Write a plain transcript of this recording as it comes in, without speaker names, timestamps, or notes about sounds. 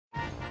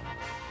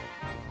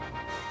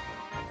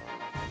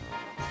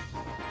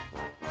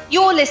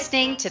You're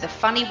listening to the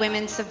Funny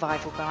Women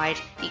Survival Guide,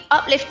 the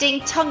uplifting,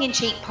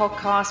 tongue-in-cheek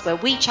podcast where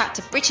we chat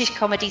to British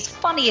comedy's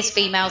funniest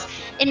females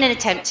in an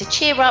attempt to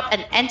cheer up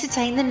and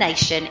entertain the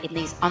nation in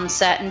these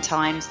uncertain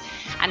times.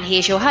 And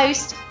here's your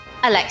host,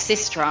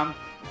 Alexis Strum.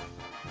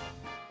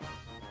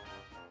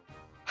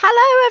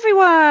 Hello,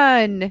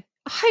 everyone.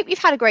 I hope you've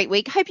had a great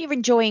week. I hope you're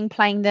enjoying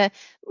playing the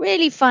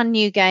really fun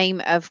new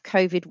game of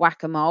COVID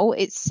Whack-A-Mole.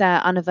 It's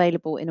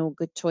unavailable in all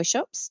good toy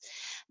shops.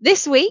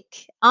 This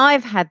week,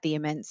 I've had the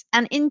immense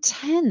and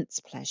intense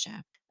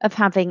pleasure of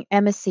having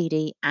Emma,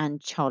 Sidi and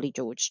Charlie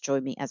George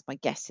join me as my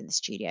guests in the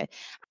studio.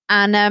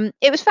 And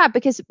it was fab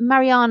because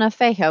Mariana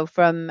Fejo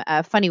from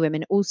Funny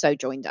Women also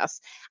joined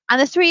us. And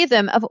the three of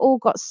them have all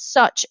got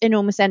such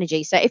enormous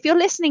energy. So if you're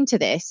listening to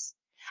this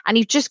and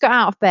you've just got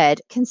out of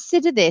bed,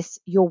 consider this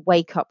your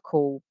wake-up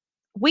call.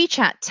 We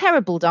chat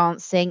terrible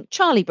dancing,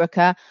 Charlie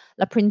Brooker,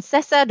 La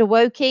Princesa de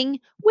Woking,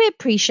 weird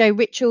pre-show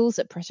rituals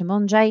at Pret a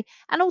Manger,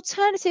 and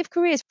alternative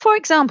careers. For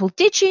example,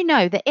 did you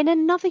know that in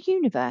another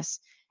universe,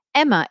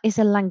 Emma is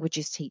a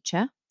languages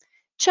teacher,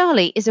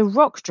 Charlie is a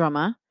rock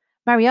drummer,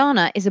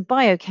 Mariana is a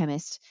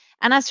biochemist,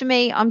 and as for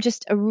me, I'm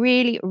just a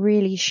really,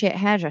 really shit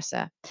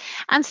hairdresser.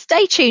 And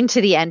stay tuned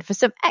to the end for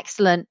some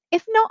excellent,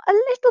 if not a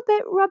little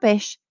bit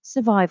rubbish,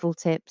 survival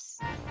tips.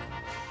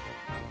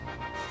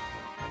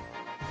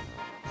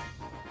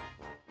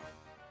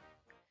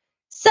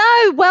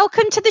 So,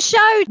 welcome to the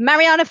show,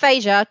 Mariana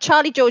Fejo,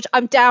 Charlie George.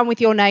 I'm down with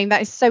your name.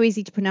 That is so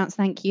easy to pronounce.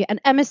 Thank you. And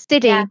Emma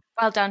Sidi. Yeah,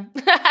 well done.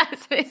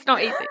 It's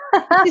not easy.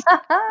 This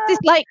is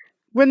like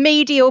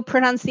remedial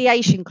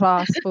pronunciation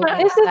class. For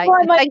me this today. is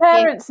why So my thank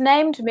parents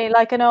named me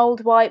like an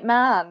old white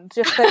man,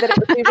 just so that it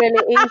would be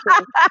really easy,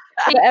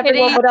 so that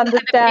everyone would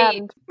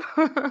understand.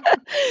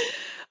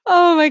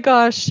 Oh my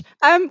gosh.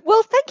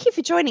 Well, thank you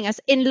for joining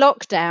us in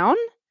lockdown.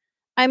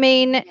 I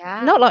mean,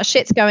 not a lot of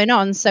shit's going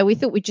on, so we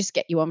thought we'd just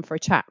get you on for a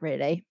chat,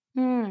 really.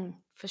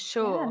 For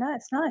sure. Yeah, no,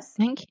 it's nice.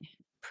 Thank you.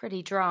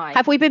 Pretty dry.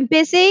 Have we been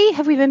busy?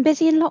 Have we been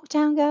busy in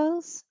lockdown,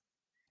 girls?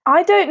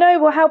 I don't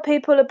know how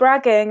people are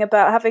bragging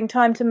about having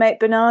time to make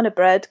banana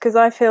bread, because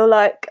I feel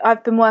like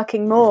I've been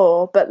working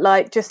more, but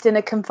like just in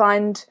a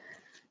confined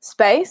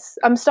space.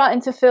 I'm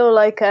starting to feel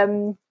like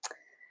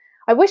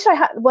I wish I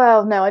had.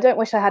 Well, no, I don't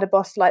wish I had a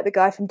boss like the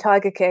guy from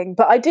Tiger King,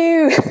 but I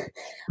do.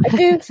 I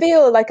do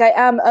feel like I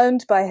am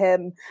owned by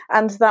him,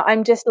 and that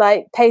I'm just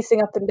like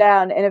pacing up and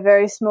down in a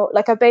very small.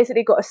 Like I've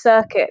basically got a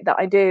circuit that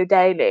I do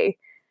daily,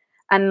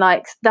 and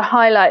like the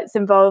highlights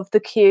involve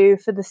the queue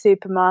for the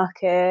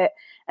supermarket,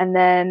 and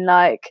then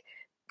like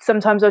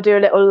sometimes I'll do a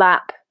little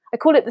lap. I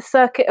call it the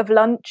circuit of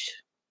lunch.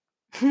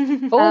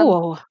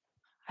 Oh.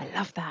 I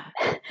love that.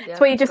 It's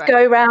where you just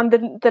go around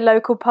the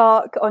local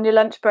park on your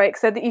lunch break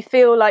so that you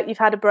feel like you've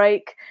had a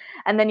break,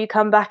 and then you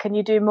come back and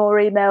you do more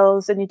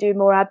emails and you do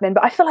more admin.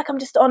 But I feel like I'm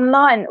just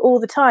online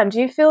all the time.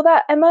 Do you feel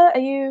that, Emma? Are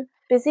you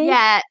busy?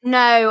 Yeah,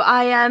 no,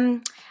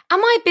 am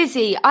I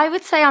busy? I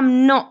would say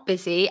I'm not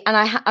busy, and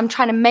I'm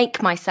trying to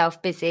make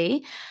myself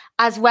busy,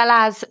 as well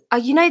as,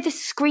 the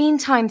screen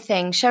time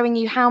thing, showing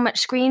you how much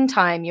screen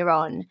time you're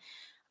on.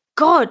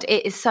 God,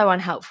 it is so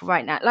unhelpful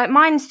right now. Like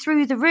mine's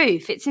through the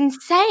roof. It's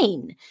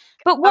insane.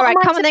 But what? All right,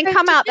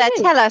 come out there.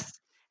 Tell us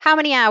how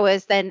many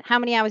hours. Then how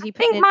many hours you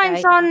put in? I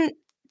think mine's on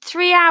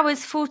 3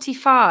 hours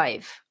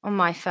 45 on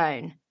my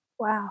phone.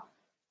 Wow,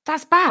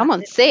 that's bad. I'm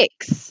on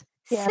 6.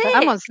 Yeah,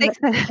 I'm on 6.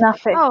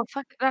 Nothing. Oh,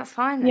 fuck, that's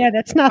fine. Then. Yeah,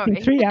 that's nothing.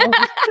 Sorry. 3 hours.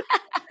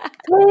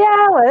 3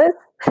 hours.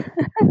 Oh,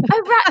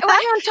 right. Oh,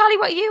 hang on, Charlie.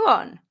 What are you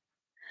on?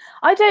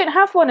 I don't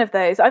have one of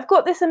those. I've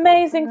got this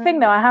amazing thing,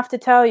 though, I have to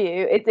tell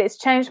you. It's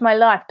changed my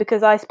life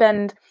because I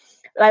spend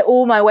like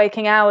all my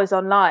waking hours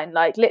online,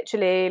 like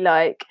literally,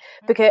 like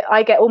because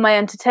I get all my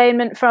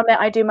entertainment from it.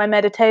 I do my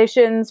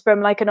meditations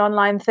from like an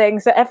online thing.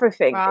 So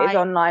everything is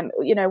online,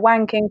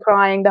 wanking,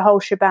 crying, the whole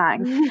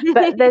shebang.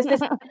 But there's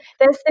this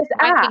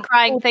app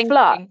called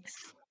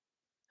Flux.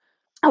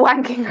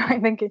 Wanking,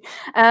 right? Thinking,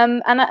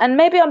 and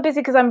maybe I'm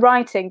busy because I'm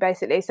writing,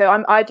 basically.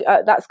 So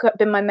that's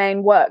been my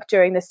main work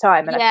during this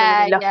time, and I feel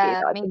really lucky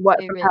that I can work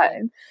from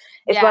home.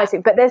 It's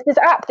writing, but there's this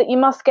app that you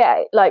must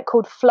get, like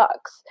called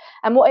Flux,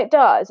 and what it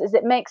does is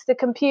it makes the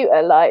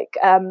computer like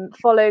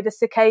follow the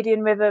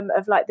circadian rhythm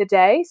of like the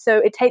day. So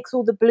it takes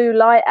all the blue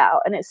light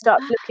out, and it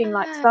starts looking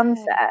like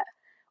sunset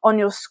on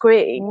your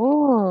screen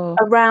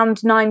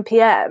around 9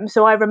 p.m.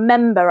 So I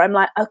remember, I'm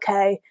like,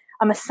 okay,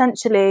 I'm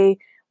essentially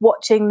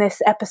watching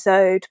this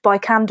episode by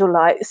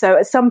candlelight, so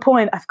at some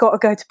point I've got to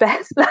go to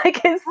bed.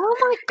 Like it's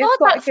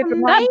that's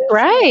amazing. That's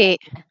great.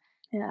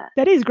 Yeah,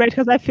 that is great,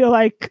 because I feel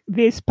like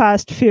these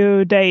past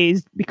few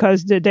days,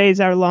 because the days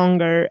are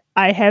longer,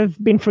 I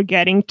have been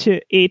forgetting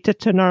to eat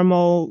at a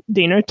normal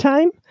dinner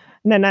time,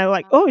 and then I'm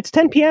like, oh, it's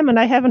 10 p.m. and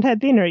I haven't had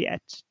dinner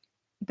yet.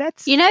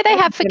 That's they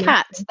have for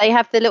cats. They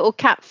have the little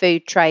cat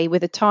food tray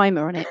with a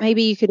timer on it.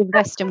 Maybe you could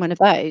invest in one of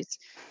those.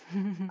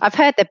 I've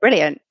heard they're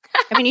brilliant.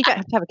 I mean, you don't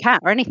have to have a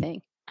cat or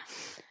anything.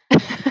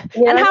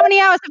 And how many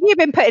hours have you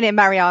been putting in,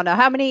 Mariana?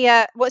 How many?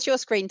 What's your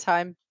screen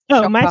time?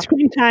 Oh, my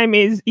screen time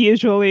is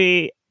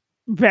usually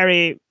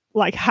very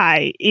like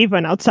high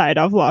even outside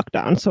of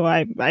lockdown. So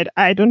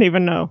I don't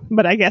even know,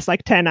 but I guess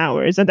like 10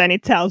 hours. And then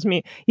it tells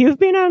me you've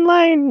been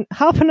online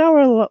half an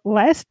hour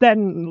less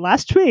than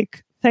last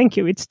week. Thank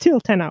you. It's still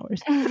 10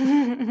 hours.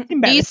 Do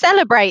you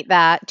celebrate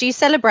that? Do you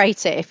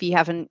celebrate it if you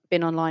haven't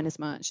been online as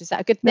much? Is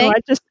that a good thing? No,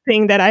 I just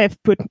think that I have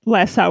put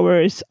less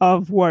hours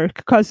of work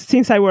because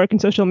since I work in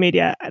social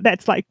media,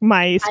 that's like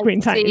my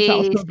screen time is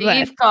also so less.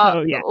 you've got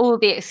So, yeah. all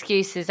the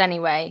excuses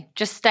anyway.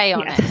 Just stay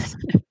on it.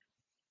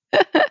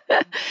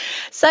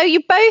 So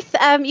you're both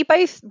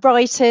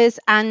writers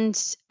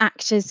and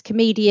actors,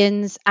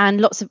 comedians,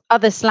 and lots of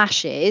other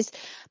slashes.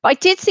 But I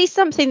did see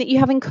something that you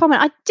have in common.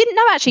 I didn't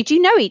know actually. Do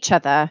you know each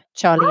other,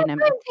 Charlie and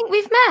Emma? I don't think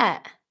we've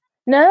met.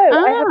 No,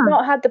 I have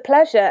not had the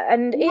pleasure.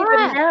 And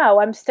even now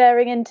I'm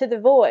staring into the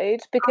void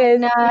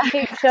because you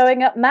keep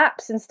showing up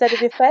maps instead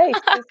of your face.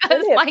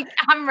 My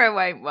camera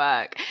won't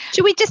work.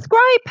 Should we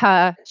describe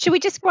her? Should we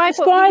describe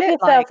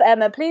yourself, like?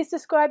 Emma? Please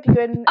describe you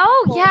in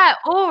yeah,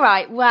 all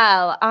right.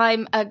 Well,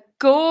 I'm a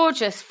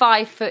gorgeous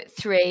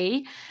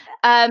 5'3".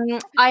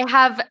 I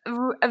have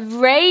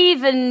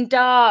raven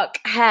dark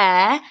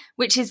hair,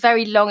 which is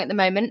very long at the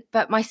moment,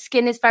 but my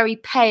skin is very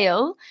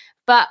pale.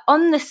 But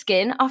on the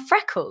skin are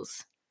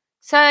freckles.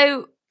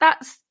 So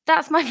that's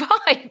my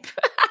vibe.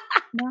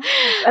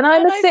 And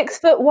I'm a 6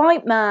 foot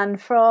white man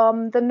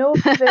from the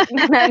north of it.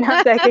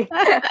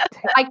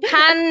 I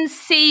can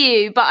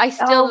see you, but I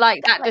still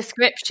like that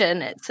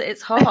description.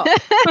 It's hot.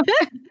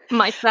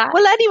 My flat.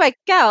 Well, anyway,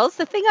 girls,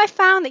 the thing I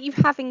found that you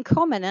have in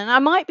common, and I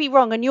might be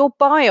wrong, and your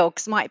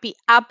biogs might be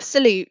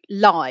absolute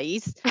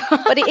lies,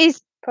 but it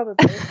is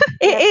probably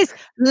is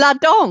La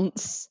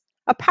Danse.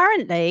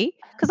 Apparently,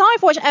 because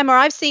I've watched Emma,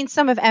 I've seen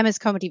some of Emma's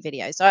comedy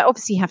videos. So I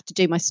obviously have to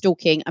do my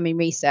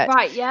research.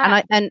 Right,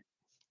 yeah. And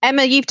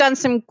Emma, you've done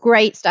some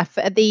great stuff.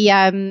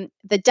 The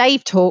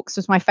Dave Talks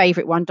was my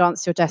favourite one,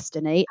 Dance Your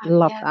Destiny.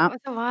 Love that. That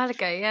was a while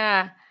ago,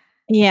 yeah.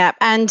 Yeah,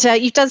 and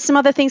you've done some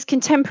other things,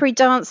 contemporary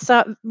dance,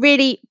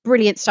 really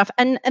brilliant stuff.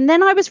 And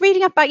then I was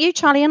reading about you,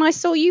 Charlie, and I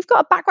saw you've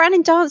got a background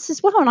in dance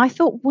as well. And I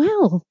thought,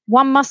 well,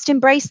 one must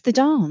embrace the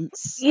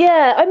dance.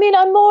 Yeah, I mean,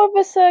 I'm more of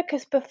a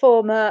circus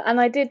performer,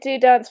 and I did do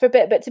dance for a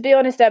bit. But to be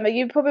honest, Emma,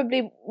 you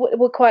probably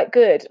were quite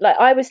good. Like,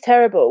 I was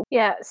terrible.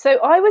 Yeah, so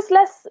I was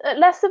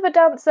less of a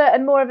dancer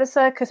and more of a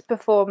circus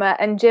performer,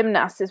 and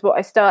gymnast is what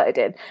I started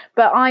in.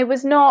 But I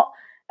was not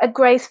a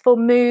graceful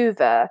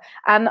mover.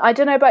 And I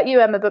don't know about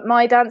you, Emma, but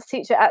my dance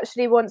teacher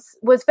actually once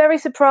was very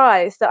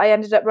surprised that I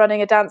ended up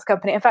running a dance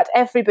company. In fact,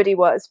 everybody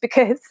was,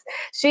 because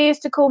she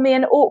used to call me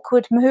an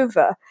awkward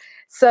mover.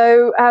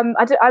 So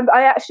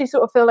I actually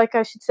sort of feel like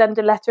I should send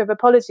a letter of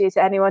apology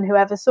to anyone who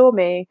ever saw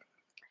me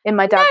in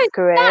my dance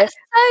career. That's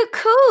so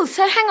cool.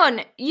 So hang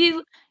on,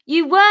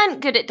 you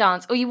weren't good at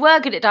dance, or you were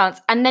good at dance,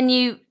 and then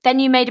you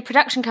made a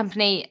production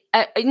company.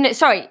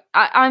 Sorry,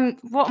 I'm.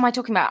 What am I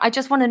talking about? I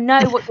just want to know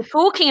what you're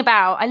talking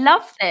about. I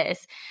love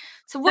this.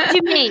 So what do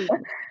you mean?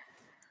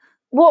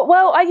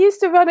 Well, I used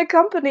to run a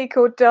company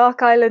called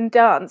Dark Island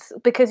Dance,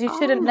 because you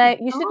shouldn't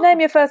name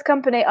your first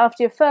company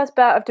after your first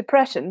bout of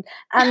depression,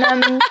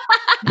 and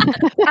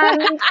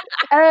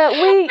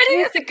we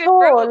used to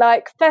tour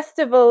like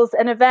festivals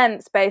and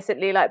events,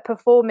 basically like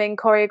performing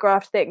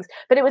choreographed things.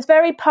 But it was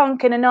very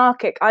punk and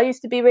anarchic. I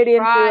used to be really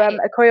into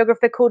a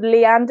choreographer called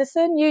Lee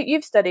Anderson.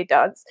 You've studied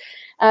dance,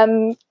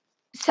 so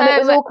it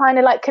was all kind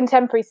of like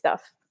contemporary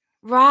stuff.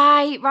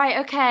 Right,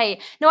 okay.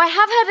 No, I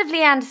have heard of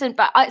Lee Anderson,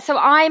 but I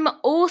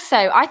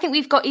think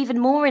we've got even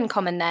more in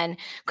common then,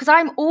 because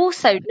I'm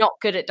also not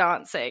good at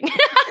dancing.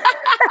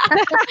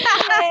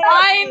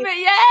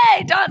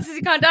 Dancers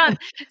who can't dance.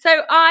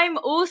 So I'm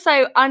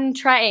also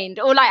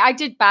untrained, or like I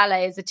did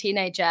ballet as a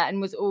teenager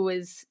and was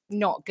always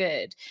not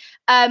good.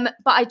 But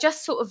I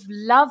just sort of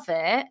love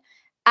it.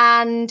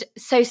 And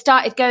so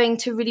started going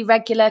to really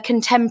regular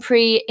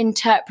contemporary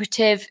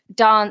interpretive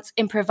dance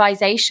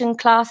improvisation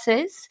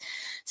classes.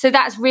 So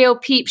that's real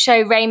peep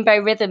show rainbow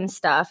rhythm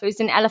stuff. It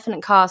was in Elephant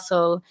and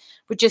Castle.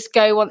 Would just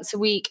go once a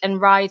week and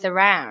writhe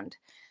around.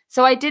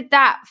 So I did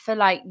that for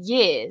like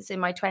years in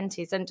my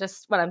 20s, and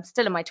I'm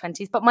still in my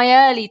 20s, but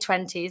my early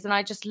 20s, and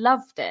I just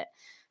loved it.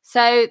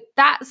 So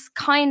that's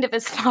kind of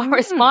as far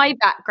as my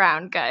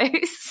background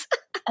goes.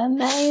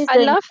 Amazing. I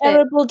love it.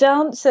 Terrible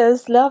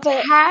dancers. Love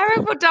it.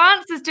 Terrible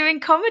dancers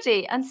doing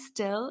comedy and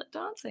still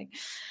dancing.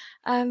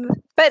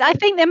 But I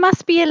think there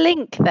must be a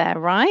link there,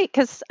 right?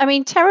 Because, I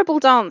mean, terrible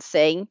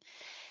dancing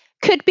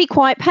could be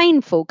quite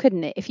painful,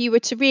 couldn't it? If you were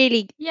to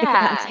really look at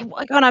that and say, oh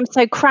my God, I'm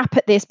so crap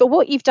at this. But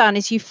what you've done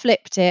is you've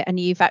flipped it and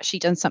you've actually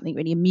done something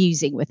really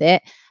amusing with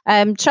it.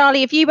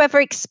 Charlie, have you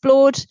ever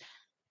explored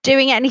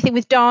doing anything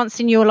with dance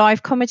in your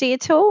live comedy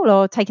at all,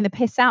 or taking the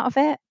piss out of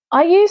it?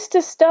 I used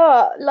to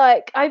start,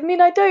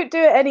 I don't do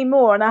it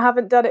anymore, and I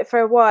haven't done it for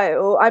a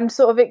while. I'm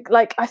sort of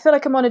I feel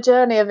like I'm on a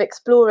journey of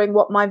exploring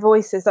what my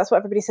voice is. That's what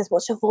everybody says.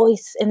 What's your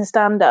voice in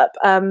stand-up?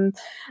 But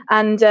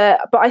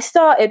I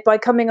started by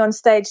coming on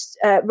stage,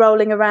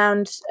 rolling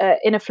around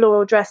in a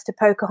floral dress to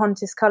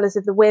Pocahontas' Colours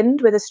of the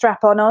Wind with a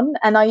strap-on,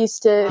 and I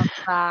used to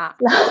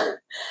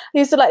I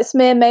used to like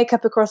smear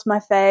makeup across my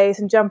face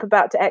and jump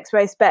about to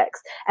X-ray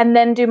specs and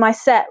then do my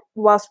set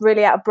whilst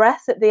really out of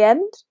breath at the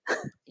end.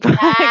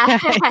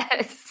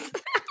 Yes.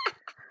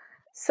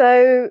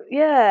 So,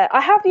 yeah, I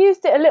have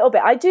used it a little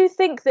bit. I do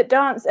think that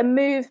dance and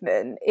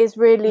movement is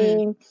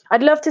really...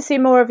 I'd love to see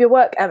more of your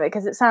work, Emma,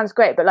 because it sounds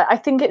great. But like, I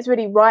think it's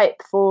really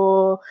ripe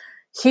for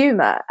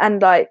humour.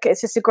 And like,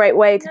 it's just a great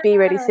way to be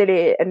really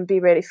silly and be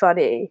really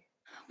funny.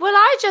 Well,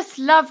 I just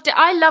loved it.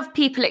 I love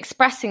people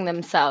expressing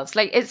themselves.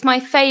 Like, it's my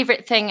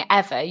favourite thing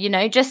ever, you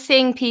know, just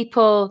seeing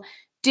people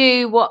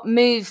do what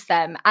moves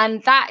them.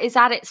 And that is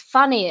at its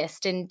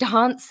funniest in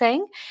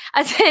dancing.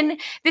 As in,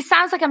 this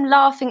sounds like I'm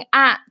laughing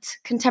at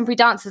contemporary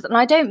dancers. And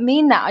I don't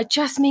mean that. I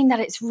just mean that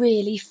it's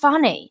really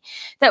funny.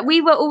 That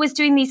we were always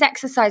doing these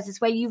exercises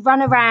where you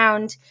run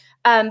around,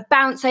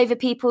 bounce over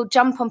people,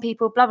 jump on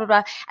people, blah, blah,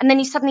 blah. And then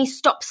you suddenly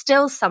stop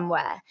still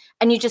somewhere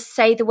and you just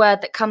say the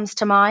word that comes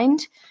to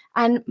mind.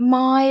 And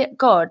my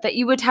God, that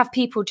you would have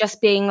people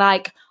just being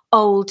like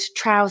old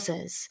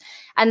trousers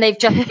and they've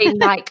just been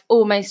like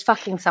almost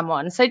fucking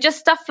someone. So just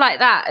stuff like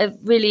that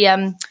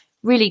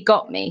really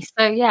got me.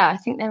 So yeah, I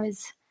think there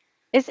is.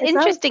 It's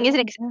interesting, isn't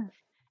it? Yeah.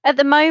 At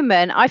the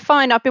moment, I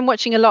find I've been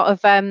watching a lot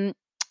of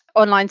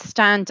online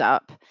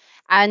stand-up,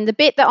 and the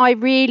bit that I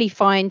really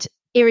find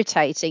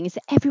irritating is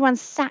that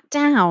everyone's sat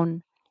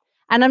down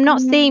and I'm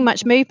not seeing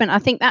much movement. I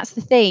think that's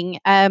the thing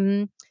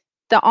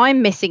that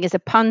I'm missing as a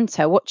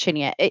punter watching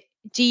it.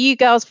 Do you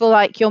girls feel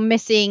like you're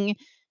missing?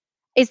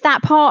 Is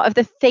that part of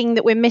the thing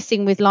that we're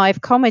missing with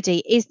live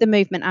comedy? Is the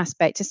movement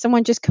aspect? Is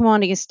someone just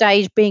commanding a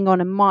stage, being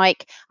on a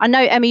mic? I know,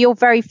 Emma, you're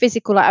very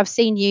physical. Like I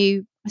saw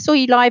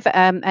you live at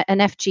an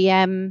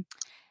FGM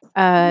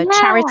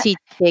charity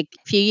gig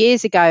a few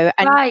years ago,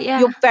 and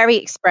you're very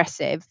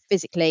expressive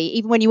physically,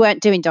 even when you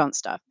weren't doing dance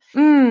stuff.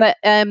 But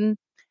are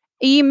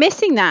you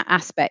missing that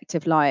aspect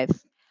of live?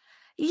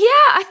 Yeah,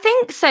 I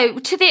think so.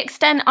 To the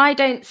extent I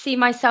don't see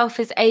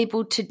myself as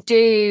able to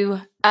do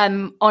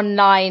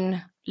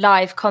online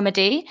live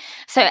comedy.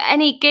 So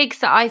any gigs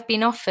that I've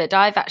been offered,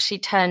 I've actually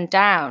turned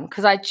down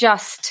because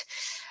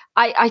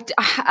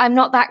I'm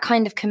not that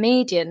kind of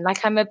comedian.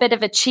 Like, I'm a bit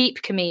of a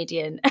cheap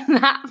comedian,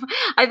 and that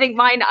I think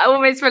mine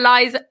almost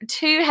relies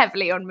too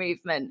heavily on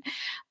movement.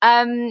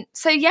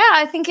 So yeah,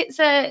 I think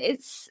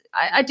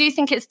I do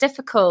think it's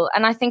difficult,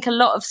 and I think a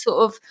lot of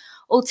sort of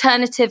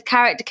alternative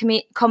character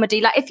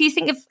comedy. Like, if you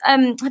think of,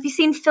 have you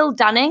seen Phil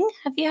Dunning?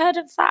 Have you heard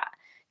of that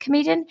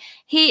comedian?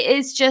 He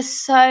is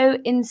just so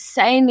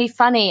insanely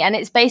funny, and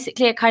it's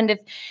basically a kind of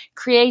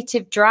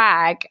creative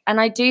drag.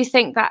 And I do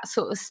think that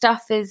sort of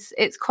stuff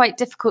it's quite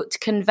difficult to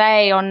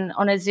convey on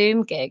a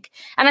Zoom gig.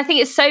 And I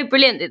think it's so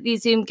brilliant that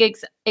these Zoom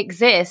gigs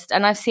exist,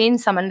 and I've seen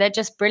some and they're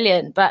just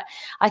brilliant. But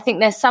I think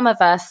there's some of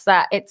us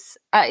that it's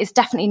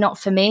definitely not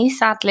for me,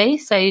 sadly.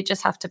 So you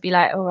just have to be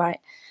like, all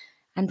right,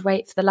 and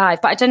wait for the live.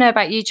 But I don't know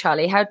about you,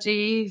 Charlie. How do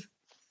you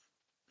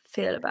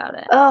feel about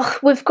it? Oh,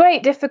 with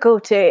great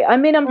difficulty. I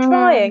mean, I'm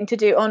trying to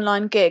do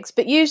online gigs,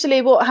 but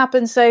usually what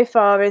happens so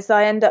far is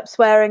I end up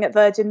swearing at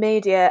Virgin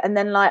Media, and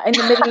then like in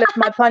the middle of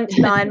my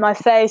punchline, my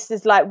face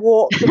is like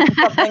warped into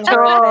something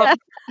horrific.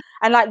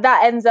 And like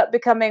that ends up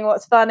becoming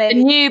what's funny.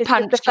 The new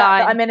punchline. The fact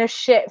that I'm in a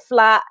shit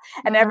flat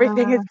and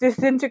everything is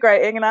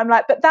disintegrating, and I'm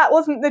like, but that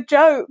wasn't the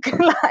joke.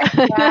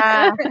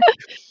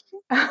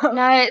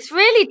 No, it's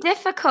really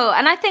difficult.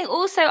 And I think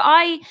also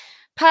I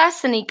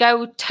personally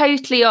go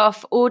totally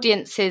off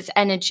audience's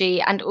energy,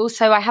 and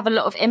also I have a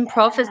lot of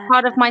improv as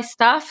part of my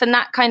stuff, and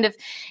that kind of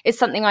is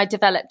something I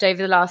developed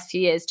over the last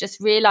few years, just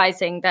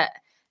realizing that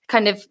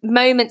kind of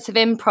moments of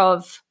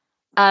improv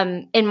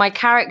in my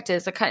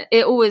characters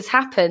it always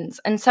happens,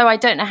 and so I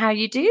don't know how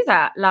you do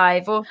that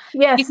live. Or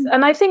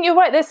and I think you're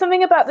right, there's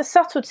something about the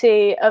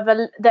subtlety of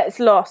that's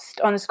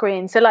lost on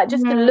screen. So like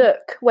just a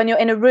look when you're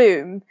in a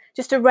room,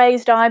 just a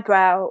raised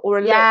eyebrow or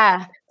a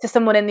look to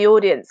someone in the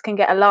audience can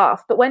get a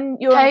laugh. But when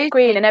you're on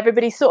screen and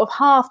everybody's sort of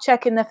half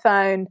checking their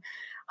phone,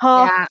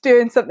 half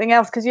doing something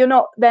else because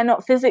they're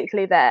not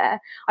physically there,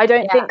 I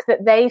don't think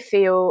that they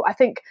feel. I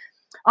think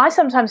I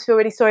sometimes feel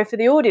really sorry for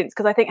the audience,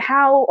 because I think,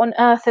 how on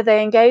earth are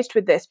they engaged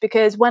with this?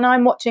 Because when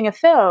I'm watching a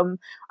film,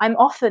 I'm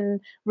often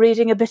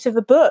reading a bit of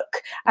a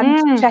book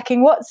and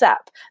checking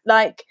WhatsApp.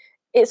 Like,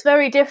 it's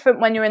very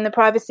different when you're in the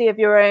privacy of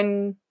your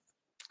own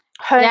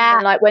home,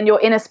 and like when you're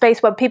in a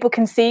space where people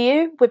can see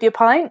you with your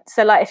pint.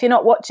 So like, if you're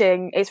not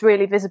watching, it's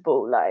really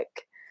visible.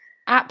 Like,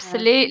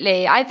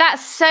 absolutely.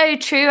 That's so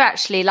true,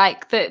 actually.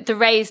 Like the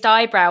raised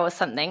eyebrow or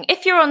something.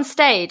 If you're on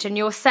stage and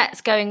your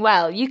set's going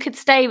well, you could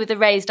stay with a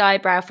raised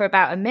eyebrow for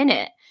about a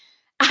minute.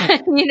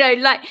 And,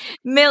 like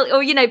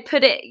or,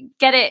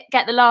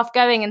 get the laugh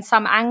going in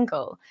some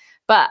angle.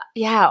 But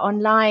yeah,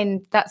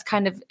 online, that's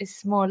kind of,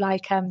 it's more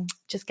like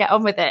just get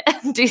on with it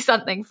and do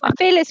something fun. I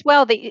feel as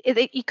well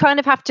that you kind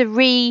of have to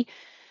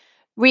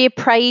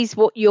reappraise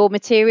what your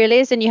material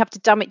is, and you have to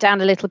dumb it down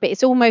a little bit.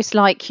 It's almost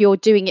like you're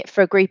doing it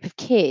for a group of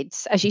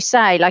kids, as you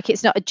say. Like,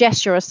 it's not a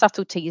gesture or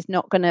subtlety is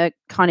not going to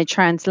kind of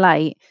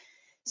translate.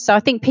 So I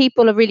think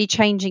people are really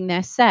changing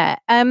their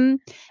set.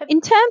 In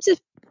terms of,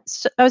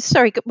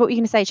 Sorry, what were you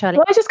going to say, Charlie?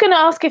 Well, I was just going to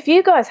ask if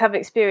you guys have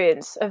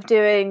experience of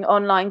doing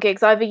online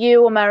gigs, either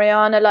you or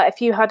Mariana, like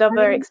if you had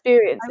other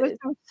experiences. I was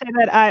going to say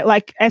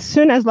that as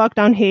soon as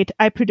lockdown hit,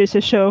 I produced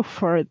a show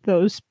for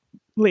those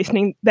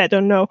listening that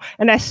don't know.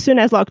 And as soon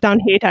as lockdown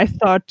hit, I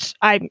thought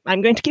I'm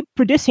going to keep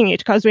producing it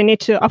because we need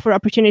to offer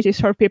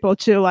opportunities for people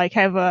to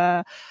have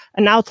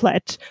an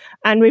outlet.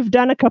 And we've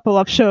done a couple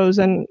of shows,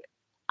 and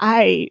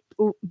I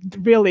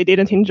really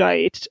didn't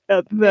enjoy it.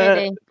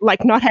 Really?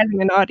 Not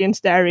having an audience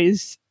there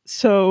is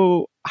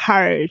so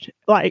hard.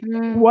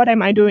 What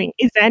am I doing?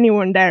 Is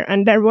anyone there?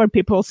 And there were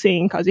people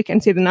seeing, because you can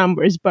see the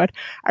numbers, but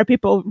are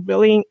people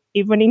really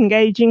even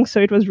engaging?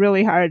 So it was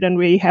really hard, and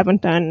we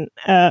haven't done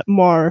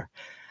more.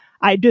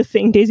 I do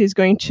think this is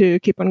going to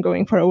keep on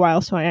going for a while,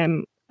 so I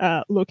am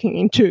looking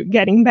into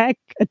getting back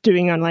at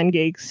doing online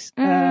gigs.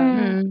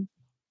 I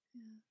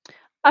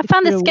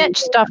found the sketch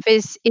stuff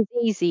is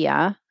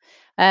easier.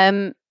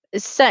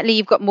 Certainly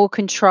you've got more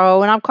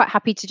control, and I'm quite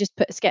happy to just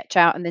put a sketch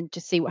out and then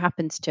just see what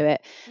happens to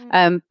it.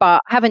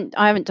 But I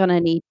haven't done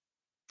any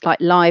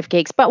live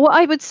gigs. But what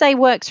I would say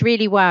works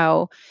really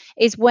well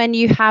is when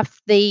you have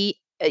a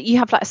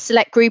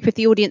select group of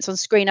the audience on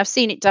screen. I've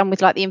seen it done with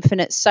the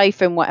Infinite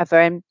Sofa and whatever,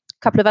 and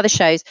a couple of other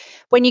shows,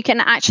 when you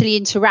can actually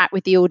interact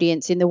with the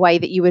audience in the way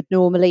that you would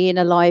normally in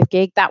a live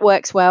gig. That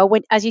works well.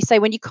 When, as you say,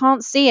 when you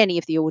can't see any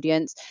of the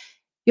audience,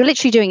 you're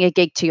literally doing a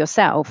gig to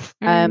yourself.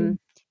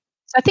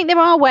 So I think there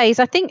are ways.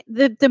 I think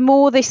the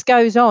more this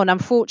goes on,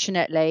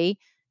 unfortunately,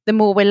 the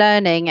more we're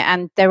learning,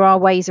 and there are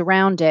ways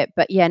around it.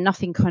 But yeah,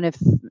 nothing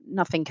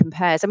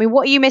compares. I mean,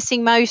 what are you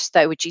missing most,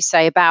 though, would you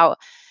say, about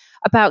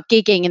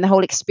gigging and the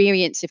whole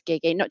experience of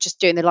gigging, not just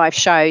doing the live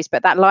shows,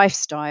 but that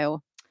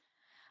lifestyle?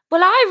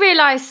 Well, I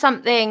realised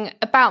something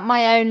about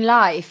my own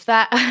life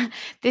that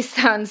this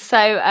sounds so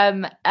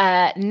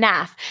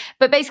naff,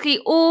 but basically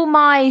all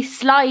my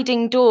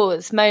sliding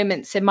doors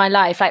moments in my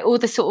life, all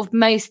the sort of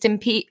most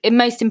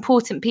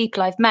important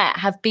people I've met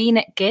have been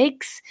at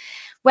gigs,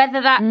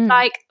 whether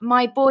that's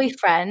my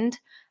boyfriend,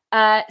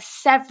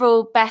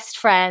 several best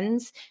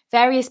friends,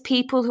 various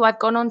people who I've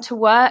gone on to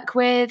work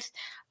with.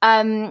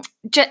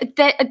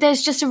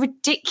 There's just a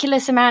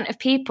ridiculous amount of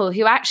people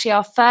who actually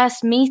our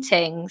first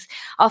meetings,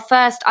 our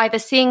first either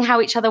seeing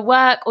how each other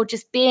work or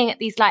just being at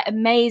these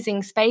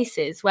amazing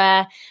spaces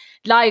where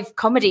live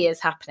comedy is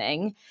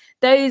happening.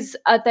 Those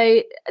are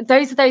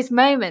those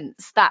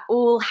moments that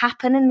all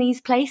happen in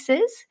these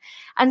places.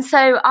 And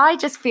so I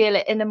just feel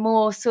it in a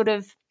more sort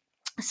of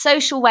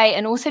social way,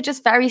 and also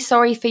just very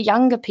sorry for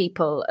younger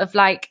people of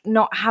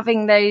not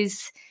having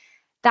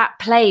that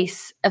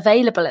place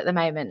available at the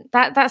moment.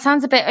 That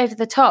sounds a bit over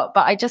the top,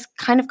 but I just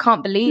kind of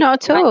can't believe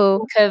not at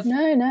all.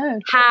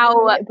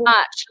 How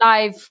much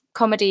live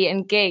comedy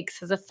and gigs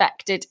has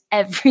affected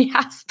every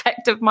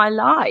aspect of my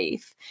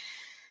life.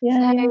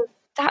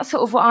 That's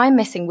sort of what I'm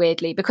missing,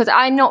 weirdly, because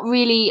I'm not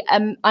really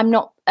I'm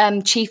not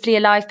chiefly a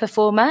live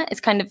performer.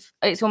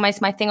 It's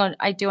almost my thing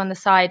I do on the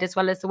side, as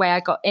well as the way I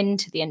got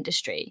into the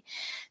industry.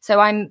 So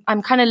I'm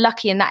kind of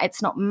lucky in that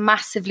it's not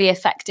massively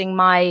affecting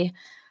my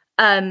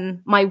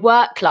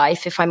work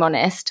life, if I'm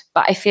honest,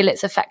 but I feel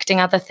it's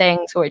affecting other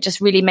things, or it just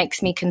really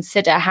makes me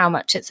consider how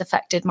much it's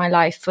affected my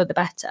life for the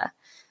better.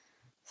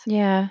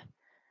 Yeah.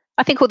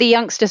 I think all the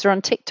youngsters are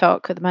on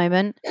TikTok at the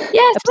moment.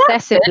 Yes,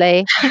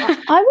 obsessively.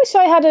 I wish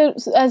I had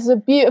as a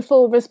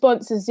beautiful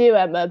response as you,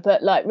 Emma,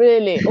 but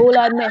really all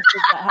I miss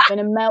is having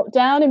a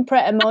meltdown in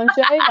Pret a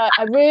Manger.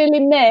 I really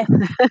miss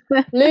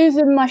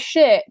losing my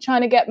shit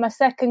trying to get my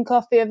second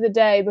coffee of the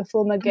day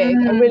before my gig.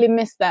 I really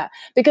miss that,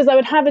 because I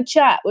would have a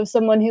chat with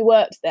someone who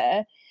works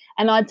there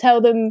and I'd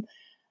tell them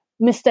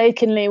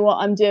mistakenly what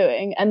I'm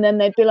doing, and then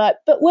they'd be like,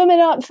 but women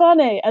aren't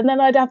funny, and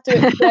then I'd have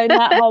to explain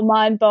that whole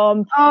mind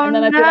bomb, and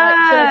then I'd be like,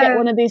 should I get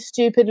one of these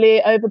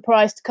stupidly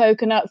overpriced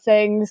coconut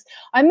things?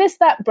 I miss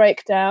that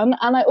breakdown,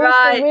 and I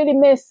also really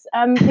miss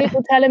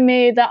people telling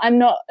me that I'm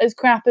not as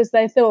crap as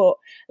they thought,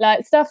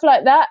 stuff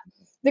like that.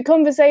 The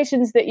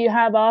conversations that you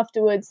have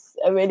afterwards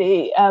are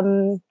really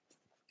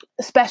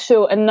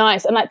special and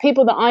nice, and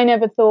people that I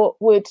never thought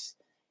would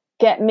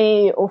get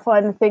me or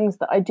find the things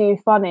that I do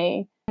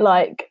funny.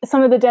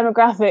 Some of the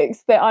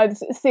demographics that I'd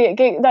see at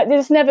gigs, they're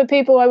just never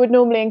people I would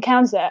normally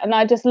encounter, and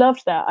I just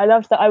loved that. I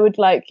loved that I would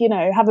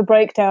have a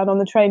breakdown on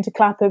the train to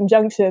Clapham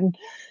Junction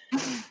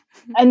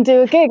and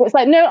do a gig. It's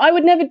no, I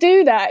would never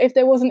do that if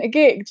there wasn't a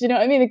gig. Do you know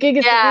what I mean? The gig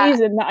is the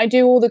reason that I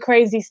do all the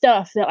crazy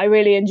stuff that I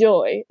really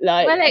enjoy.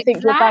 I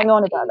think you're bang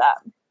on about that.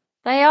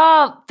 They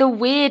are the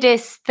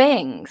weirdest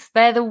things.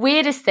 They're the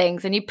weirdest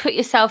things, and you put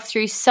yourself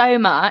through so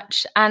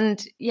much,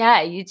 and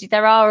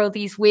there are all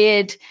these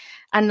weird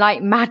and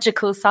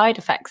magical side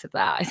effects of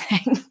that, I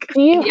think.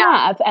 Do you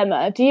have,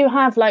 Emma,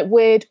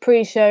 weird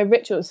pre-show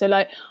rituals?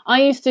 So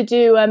I used to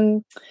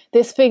do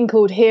this thing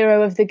called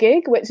Hero of the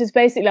Gig, which is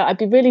basically I'd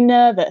be really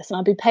nervous and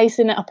I'd be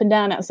pacing it up and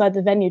down outside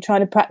the venue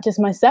trying to practice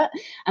my set,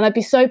 and I'd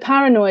be so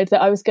paranoid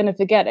that I was going to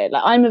forget it.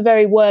 I'm a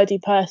very wordy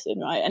person,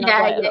 right? And I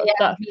write a lot of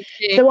stuff.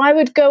 So I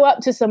would go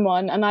up to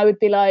someone and I would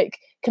be like,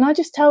 can I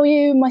just tell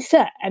you my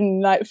set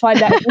and like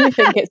find out if you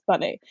think it's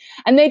funny?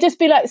 And they just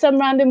be like some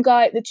random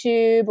guy at the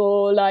Tube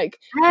or like,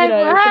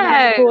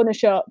 some corner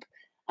shop.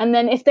 And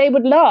then if they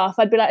would laugh,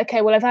 I'd be like,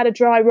 okay, well, I've had a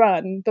dry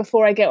run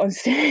before I get on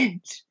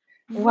stage.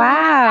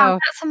 Wow.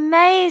 That's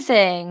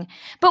amazing.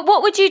 But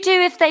what would you do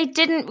if they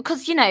didn't?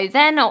 Because,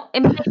 they're not,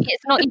 maybe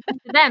it's not easy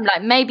for them.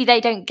 Like maybe they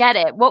don't get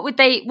it. What would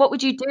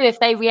you do if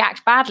they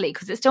react badly?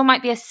 Because it still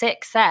might be a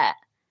sick set.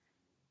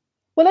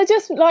 Well, I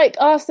just like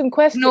asked them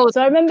questions. No.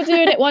 So I remember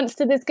doing it once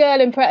to this girl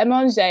in Pret a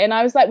Manger, and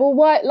I was like, well,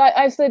 what? Like,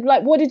 I said,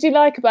 like, what did you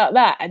like about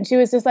that? And she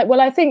was just like,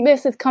 well, I think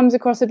this comes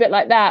across a bit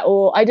like that,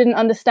 or I didn't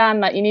understand,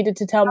 like, you needed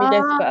to tell me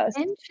this first.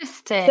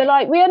 Interesting. So,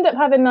 like, we end up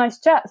having nice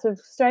chats with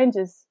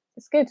strangers.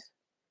 It's good.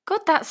 God,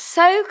 that's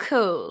so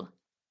cool.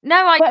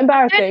 No, Quite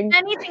embarrassing. I don't do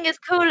anything as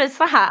cool as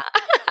that.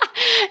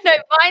 No,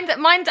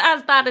 mine's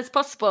as bad as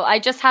possible. I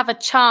just have a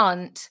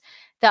chant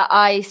that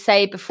I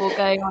say before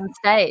going on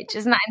stage.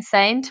 Isn't that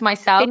insane to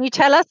myself? Can you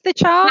tell us the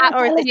chant,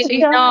 or is it too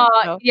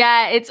not?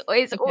 Yeah, it's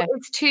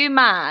too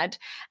mad.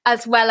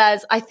 As well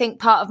as I think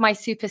part of my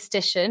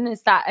superstition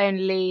is that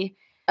only.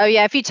 Oh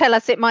yeah, if you tell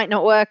us, it might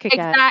not work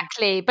again.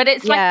 Exactly, but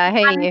it's like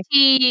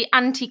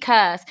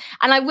anti-curse.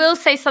 And I will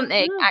say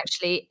something.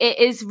 Actually, it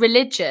is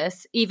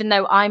religious, even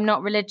though I'm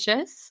not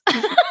religious.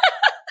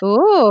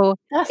 Oh,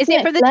 is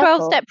it from the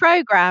 12-step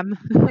program?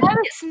 No,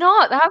 it's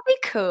not. That would be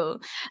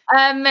cool.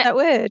 That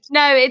would.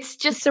 No, it's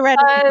just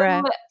serenity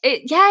prayer.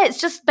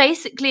 It's just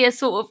basically a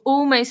sort of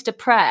almost a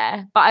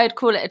prayer, but I would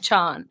call it a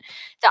chant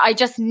that I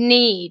just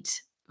need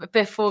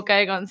before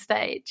going on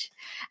stage.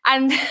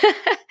 And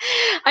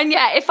and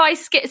yeah, if I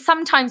skip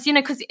sometimes,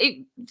 because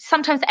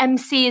sometimes the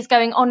MC is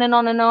going on and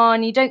on and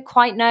on, you don't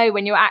quite know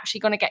when you're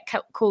actually going to get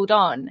called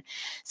on.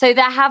 So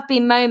there have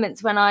been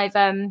moments when I've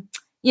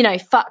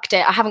fucked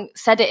it. I haven't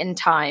said it in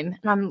time,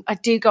 and I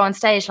do go on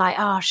stage like,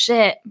 oh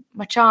shit,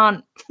 my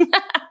chant.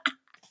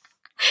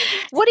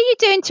 What are you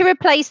doing to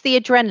replace the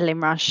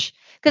adrenaline rush?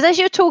 Because as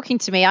you're talking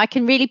to me, I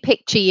can really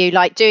picture you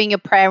like doing your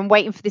prayer and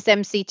waiting for this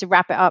MC to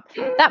wrap it up.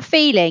 That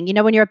feeling,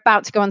 when you're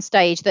about to go on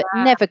stage that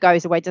never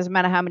goes away, doesn't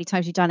matter how many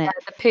times you've done it.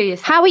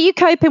 How are you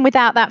coping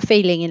without that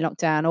feeling in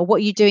lockdown, or what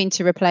are you doing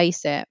to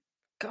replace it?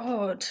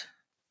 God.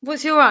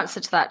 What's your answer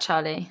to that,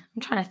 Charlie?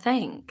 I'm trying to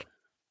think.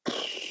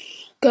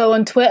 Go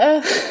on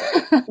Twitter.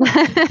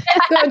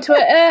 Go on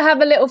Twitter, have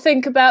a little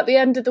think about the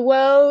end of the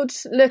world.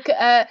 Look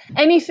at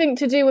anything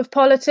to do with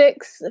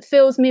politics. It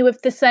fills me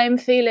with the same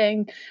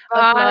feeling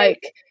of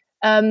like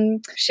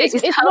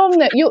it's wrong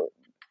that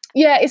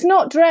it's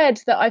not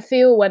dread that I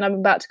feel when I'm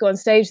about to go on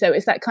stage though.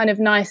 It's that kind of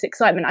nice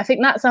excitement. I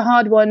think that's a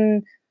hard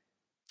one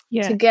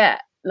to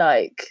get.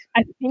 Like,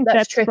 I think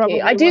that's tricky.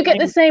 I do get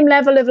the same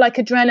level of like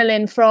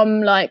adrenaline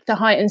from like the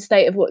heightened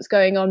state of what's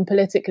going on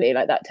politically.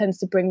 Like that tends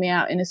to bring me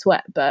out in a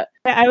sweat. But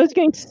I was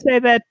going to say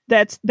that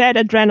that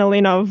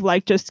adrenaline of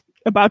like just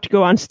about to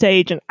go on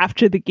stage and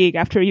after the gig,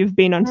 after you've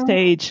been on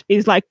stage,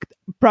 is like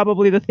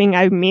probably the thing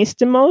I miss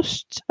the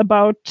most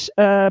about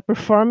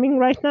performing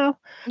right now.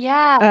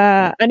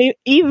 Yeah. And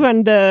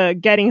even the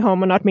getting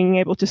home and not being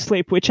able to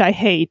sleep, which I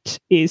hate,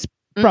 is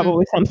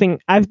probably something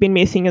I've been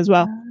missing as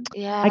well.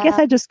 Yeah. I guess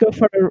I just go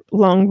for a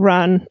long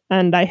run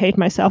and I hate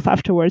myself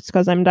afterwards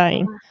because I'm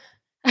dying.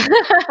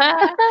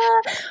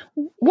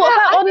 What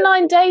about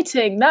online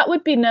dating? That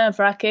would be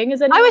nerve-wracking.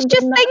 I was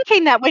just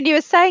thinking that when you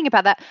were saying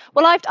about that.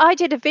 Well, I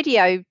did a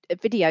video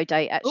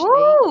date actually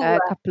a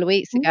couple of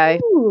weeks ago.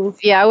 Ooh.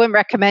 Yeah, I wouldn't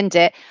recommend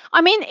it. I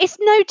mean, it's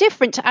no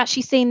different to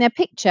actually seeing their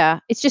picture.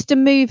 It's just a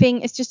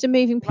moving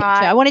picture.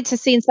 Right. I wanted to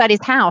see inside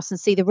his house and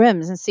see the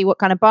rooms and see what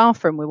kind of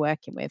bathroom we're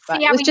working with. But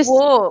see how he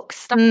walks,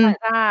 stuff like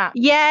that.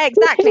 Yeah,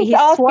 exactly. His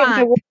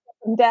swag.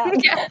 Down.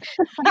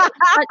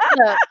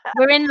 Look,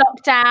 we're in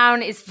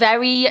lockdown. It's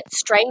very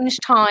strange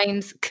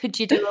times. Could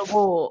you do a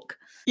walk?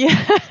 Yeah.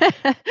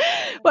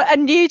 Well,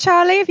 and you,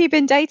 Charlie, have you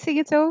been dating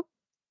at all?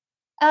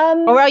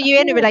 Or are you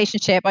in a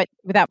relationship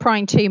without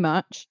prying too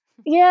much?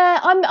 Yeah,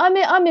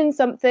 I'm in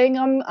something.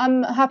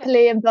 I'm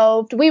happily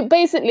involved. We've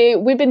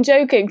been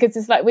joking because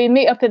it's like we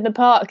meet up in the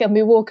park and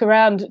we walk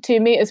around 2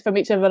 meters from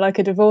each other like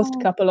a divorced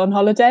couple on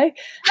holiday.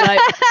 Like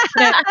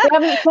they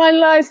haven't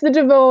finalised the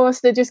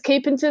divorce. They're just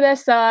keeping to their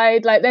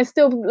side. Like they're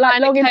still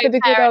like longing for the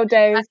good old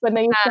days when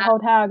they used to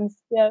hold hands.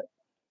 Yeah.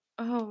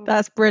 Oh,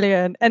 that's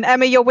brilliant. And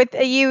Emma,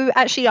 are you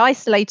actually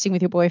isolating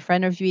with your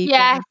boyfriend, or have you?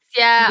 Yes,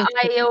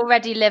 I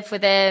already live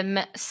with him.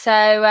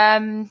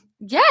 So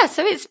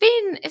so it's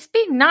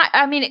been nice.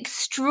 I mean,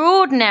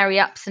 extraordinary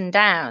ups and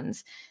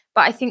downs,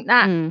 but I think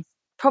that's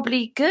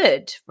probably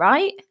good,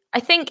 right? I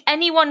think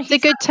anyone who's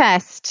it's a good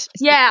test.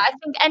 I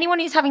think anyone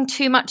who's having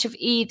too much of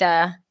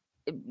either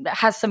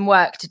has some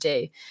work to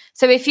do.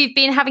 So if you've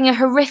been having a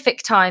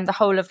horrific time the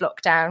whole of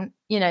lockdown,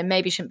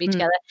 maybe shouldn't be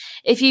together.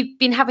 If you've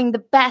been having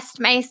the best,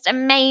 most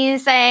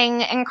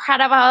amazing,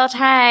 incredible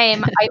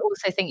time, I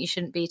also think you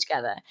shouldn't be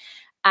together.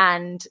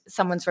 and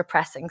someone's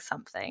repressing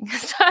something.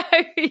 So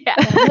yeah,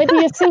 maybe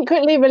you're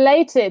secretly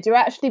related. You're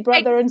actually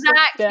brother and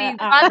sister.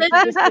 Brothers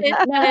and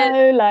sisters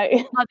no,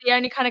 like are the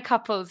only kind of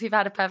couples who've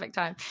had a perfect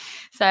time.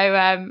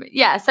 So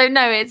yeah, so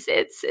no,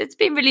 it's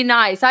been really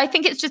nice. I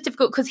think it's just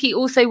difficult because he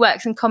also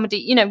works in comedy.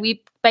 You know,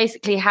 we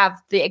basically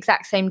have the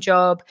exact same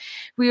job.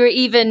 We were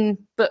even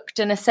booked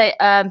in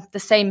the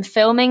same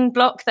filming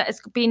block that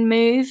has been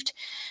moved.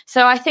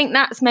 So I think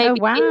that's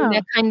maybe been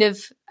a kind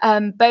of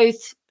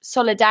both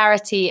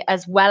solidarity,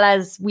 as well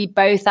as we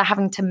both are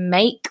having to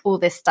make all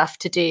this stuff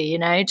to do, you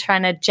know,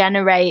 trying to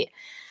generate,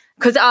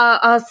 because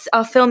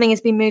our filming has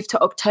been moved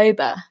to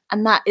October,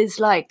 and that is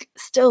like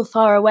still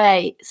far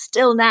away.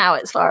 Still now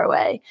it's far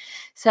away.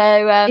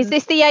 So is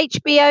this the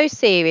HBO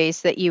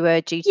series that you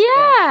were due to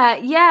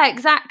do? Yeah,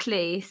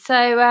 exactly.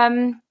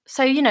 So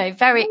so you know,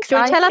 very exciting. Do you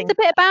want to tell us a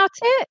bit about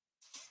it?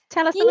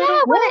 Tell us a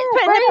little.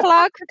 Put in the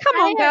plug. Come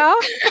on, girl.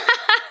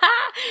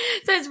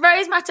 So it's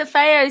Rose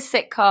Matafeo's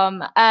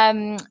sitcom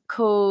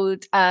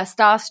called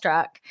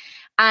Starstruck,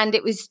 and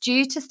it was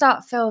due to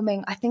start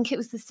filming, I think it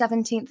was the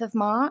 17th of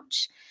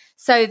March.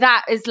 So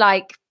that is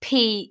like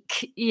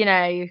peak, you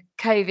know,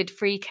 COVID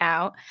freak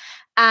out.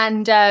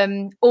 And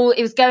it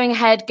was going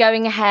ahead.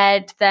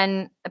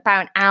 Then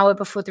about an hour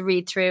before the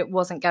read through, it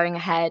wasn't going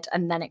ahead,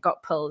 and then it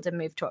got pulled and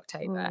moved to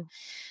October.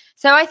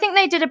 So I think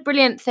they did a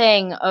brilliant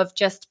thing of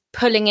just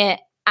pulling it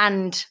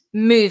and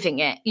moving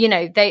it. You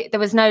know, there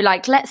was no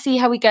like, let's see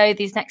how we go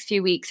these next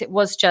few weeks. It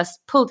was just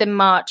pulled in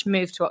March,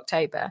 moved to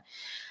October.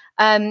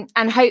 And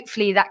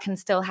hopefully that can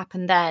still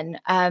happen then.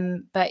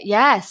 But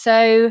yeah,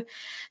 so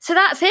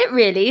that's it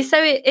really. So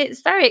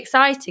it's very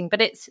exciting,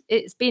 but it's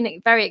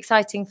been very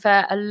exciting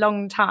for a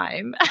long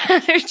time.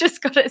 We've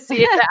just got to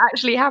see if it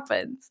actually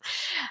happens.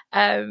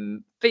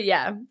 But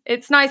yeah,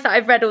 it's nice that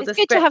I've read all the scripts.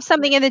 It's good to have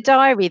something in the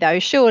diary though,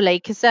 surely,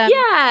 because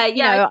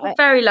I'm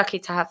very lucky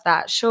to have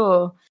that,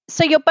 sure.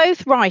 So you're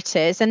both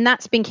writers, and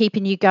that's been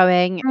keeping you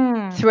going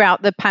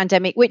throughout the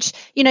pandemic, which,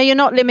 you know, you're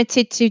not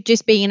limited to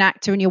just being an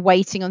actor and you're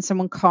waiting on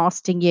someone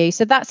casting you.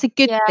 So that's a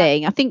good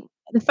thing. I think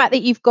the fact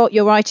that you've got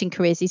your writing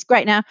careers is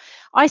great. Now,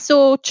 I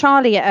saw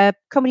Charlie at a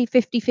Comedy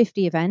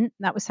 50/50 event.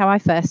 That was how I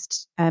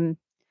first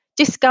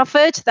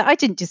discovered that. I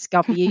didn't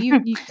discover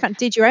you. You kind of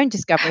did your own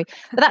discovery.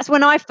 But that's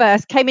when I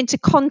first came into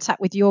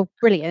contact with your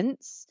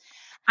brilliance.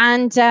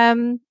 And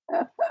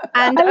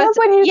I love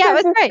when you said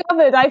discovered.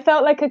 Great. I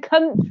felt like a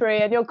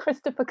country, and you're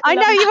Christopher Columbus. I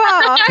know you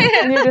are.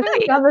 And you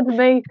discovered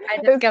me. I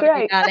discovered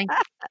you, darling.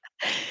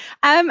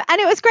 And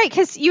it was great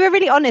because you were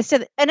really honest,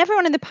 and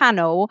everyone in the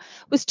panel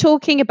was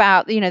talking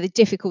about, you know, the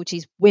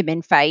difficulties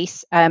women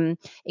face,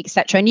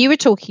 etc. And you were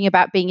talking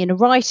about being in a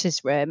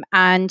writer's room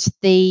and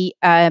the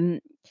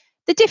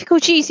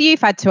difficulties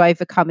you've had to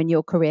overcome in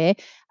your career.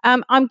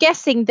 I'm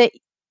guessing that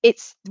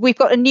we've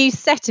got a new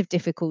set of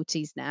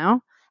difficulties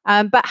now.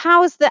 But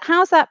how's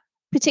that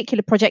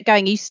particular project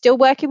going? Are you still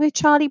working with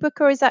Charlie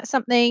Brooker, or is that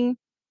something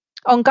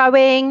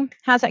ongoing?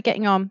 How's that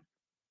getting on?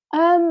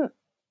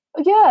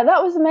 Yeah,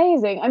 that was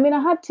amazing. I mean,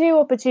 I had 2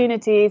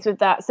 opportunities with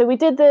that. So we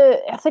did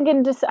I think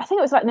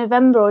it was like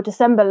November or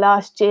December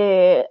last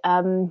year,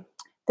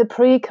 the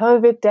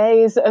pre-COVID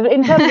days,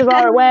 in terms of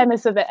our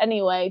awareness of it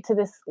anyway, to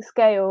this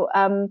scale.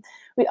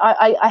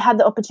 I had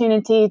the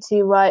opportunity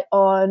to write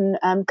on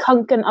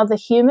Kunk and Other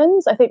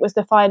Humans, I think was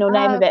the final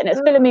name of it. And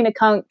it's Philomena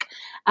Kunk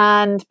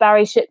and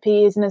Barry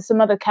Shippees and some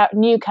other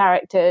new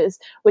characters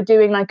were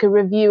doing like a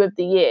review of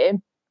the year.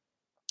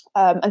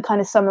 And kind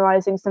of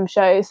summarising some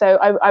shows. So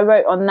I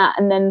wrote on that,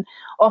 and then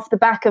off the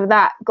back of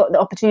that got the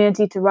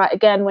opportunity to write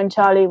again when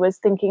Charlie was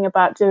thinking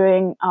about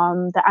doing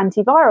the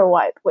antiviral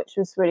wipe, which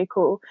was really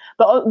cool.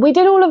 But we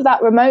did all of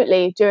that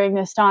remotely during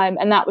this time,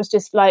 and that was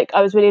just like,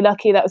 I was really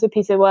lucky. That was a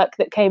piece of work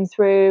that came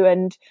through.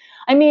 And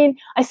I mean,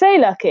 I say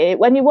lucky,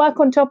 when you work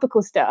on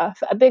topical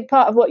stuff, a big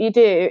part of what you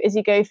do is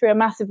you go through a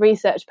massive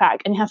research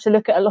pack and you have to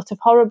look at a lot of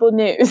horrible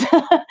news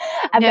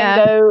and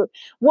then go,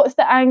 what's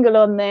the angle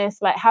on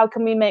this? Like, how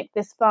can we make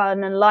this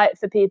fun and light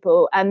for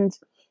people? And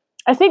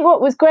I think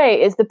what was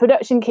great is the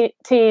production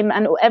team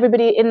and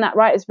everybody in that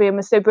writer's room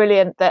was so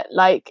brilliant that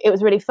like it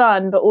was really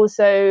fun, but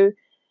also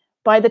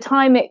by the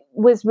time it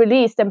was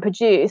released and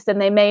produced and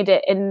they made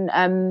it in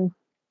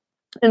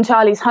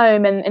Charlie's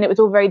home, and it was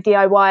all very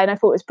DIY, and I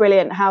thought it was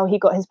brilliant how he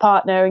got his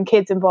partner and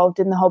kids involved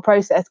in the whole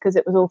process because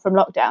it was all from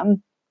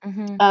lockdown.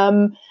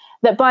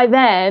 That by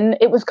then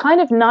it was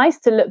kind of nice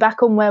to look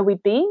back on where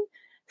we'd been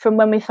from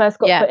when we first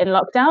got put in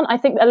lockdown. I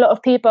think a lot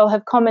of people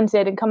have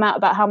commented and come out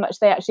about how much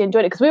they actually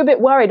enjoyed it, because we were a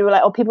bit worried. We were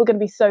like, oh, people are going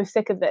to be so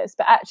sick of this,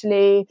 but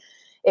actually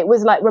it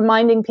was like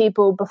reminding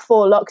people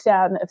before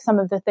lockdown of some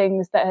of the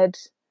things that had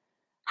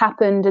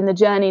happened in the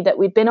journey that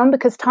we'd been on,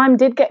 because time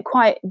did get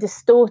quite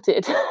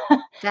distorted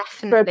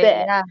for a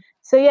bit.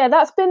 So yeah,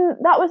 that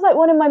was like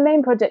one of my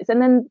main projects,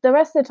 and then the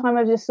rest of the time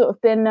I've just sort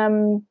of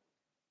been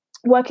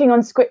working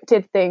on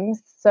scripted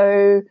things,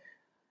 so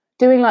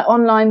doing like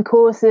online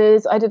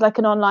courses. I did like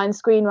an online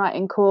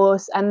screenwriting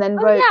course, and then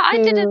wrote I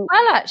did as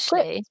well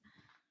actually.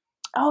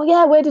 Oh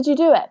yeah, where did you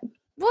do it?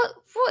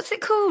 What's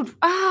it called?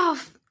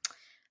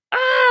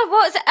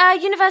 What's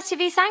it? University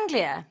of East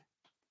Anglia.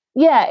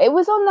 Yeah, it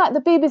was on like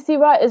the BBC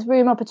Writers'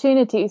 Room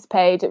opportunities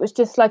page. It was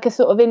just like a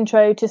sort of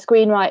intro to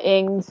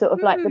screenwriting, sort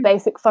of like the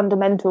basic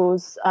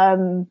fundamentals.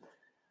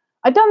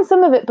 I'd done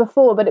some of it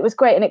before, but it was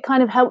great, and it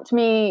kind of helped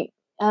me.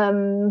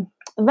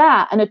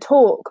 That and a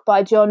talk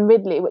by John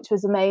Ridley, which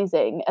was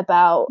amazing,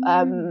 about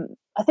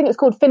I think it's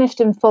called Finished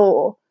in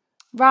 4.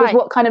 Right. Was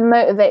what kind of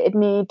motivated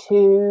me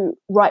to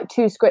write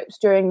 2 scripts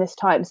during this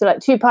time. So like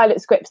 2 pilot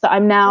scripts that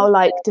I'm now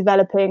like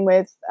developing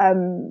with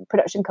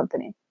production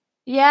company.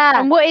 Yeah.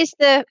 And what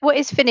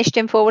is Finished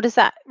in for? What does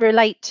that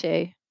relate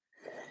to?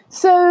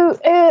 So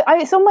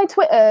it's on my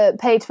Twitter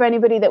page for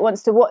anybody that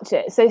wants to watch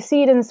it. So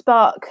Seed and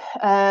Spark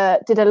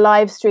did a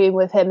live stream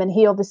with him, and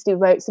he obviously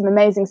wrote some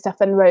amazing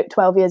stuff and wrote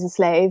 12 Years a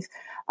Slave.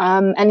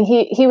 And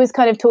he was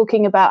kind of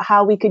talking about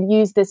how we could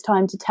use this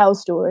time to tell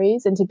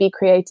stories and to be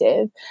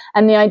creative.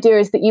 And the idea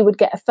is that you would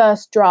get a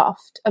first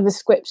draft of a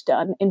script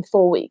done in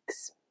 4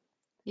 weeks.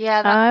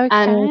 Yeah.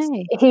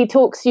 And he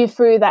talks you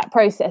through that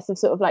process of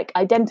sort of like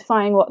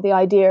identifying what the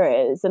idea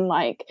is and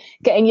like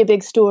getting your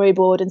big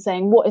storyboard and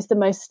saying, what is the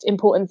most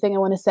important thing I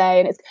want to say?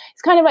 And it's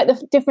kind of like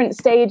the different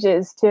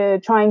stages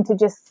to trying to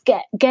just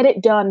get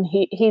it done.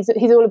 He's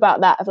all about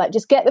that, of like,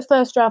 just get the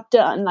first draft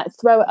done, like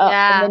throw it up,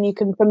 and then you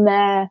can from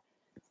there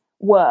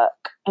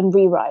work and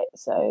rewrite.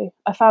 So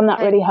I found that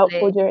really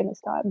helpful during this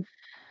time.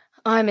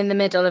 I'm in the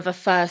middle of a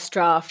first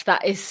draft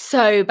that is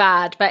so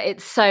bad, but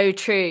it's so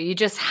true. You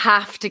just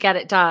have to get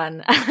it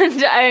done,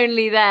 and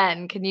only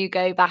then can you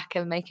go back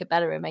and make it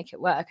better and make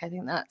it work. I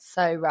think that's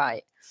so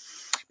right.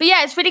 But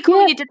yeah, it's really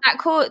cool you did that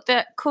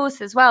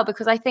course as well,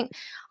 because I think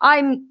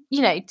I'm,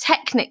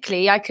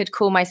 technically I could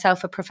call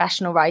myself a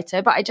professional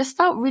writer, but I just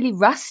felt really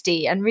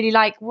rusty and really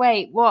like,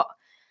 wait, what?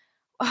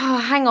 Oh,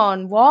 hang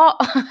on,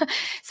 what?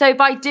 So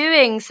by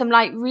doing some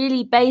like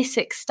really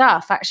basic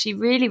stuff actually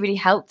really, really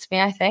helped me,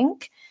 I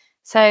think.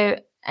 So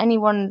I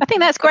think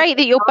that's great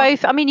that you're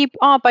both, you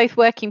are both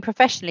working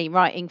professionally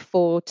writing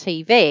for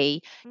TV.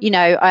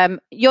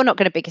 You're not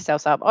going to big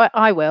yourselves up.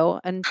 I will,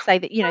 and say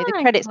that, the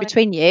credits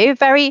between you,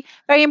 very,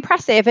 very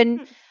impressive.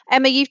 And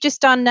Emma, you've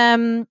just done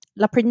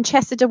La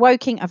Princessa di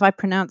Woking. Have I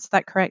pronounced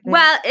that correctly?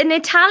 Well, an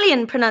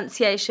Italian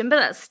pronunciation, but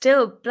that's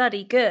still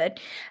bloody good.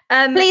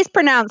 Please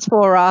pronounce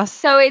for us.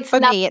 So it's for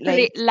me, at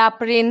least. La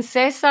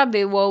Princesa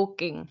di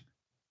Woking.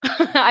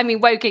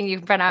 Woking you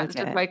can pronounce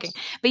it Woking.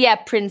 But yeah,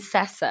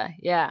 Princessa,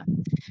 yeah.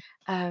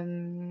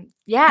 And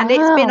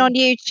it's been on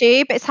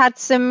YouTube. It's had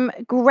some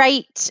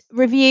great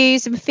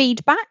reviews and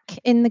feedback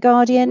in The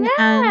Guardian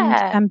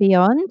and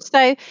beyond.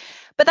 So,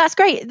 but that's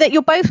great that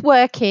you're both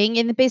working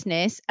in the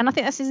business, and I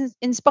think that's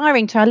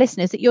inspiring to our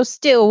listeners, that you're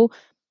still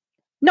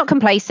not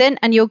complacent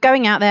and you're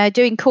going out there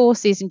doing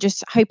courses and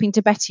just hoping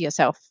to better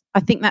yourself.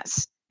 I think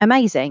that's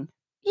amazing.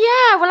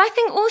 Yeah, well, I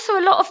think also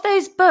a lot of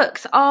those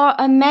books are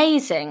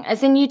amazing,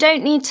 as in you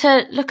don't need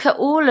to look at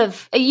all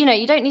of, you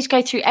don't need to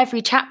go through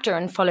every chapter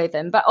and follow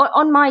them. But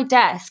on my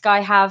desk,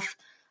 I have,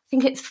 I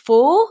think it's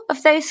 4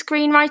 of those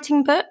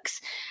screenwriting books.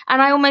 And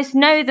I almost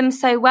know them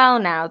so well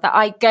now that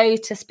I go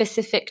to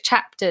specific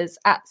chapters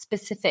at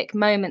specific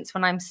moments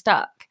when I'm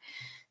stuck.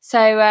 So,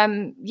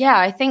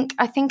 I think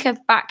a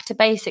back to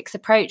basics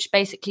approach,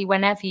 basically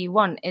whenever you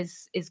want,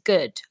 is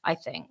good, I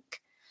think.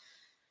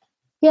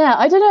 Yeah,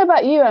 I don't know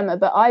about you, Emma,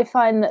 but I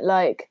find that,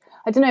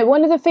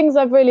 one of the things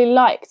I've really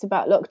liked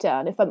about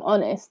lockdown, if I'm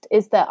honest,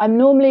 is that I'm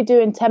normally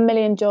doing 10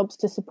 million jobs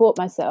to support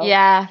myself.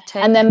 Yeah.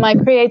 Totally. And then my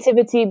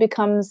creativity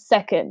becomes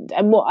second.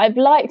 And what I've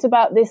liked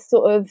about this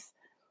sort of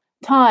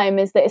time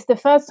is that it's the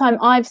first time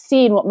I've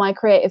seen what my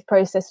creative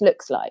process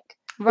looks like.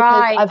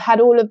 Right. I've had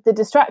all of the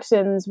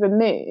distractions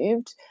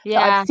removed. Yeah.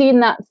 I've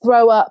seen that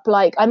throw up,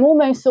 I'm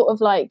almost sort of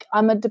like,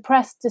 I'm a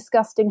depressed,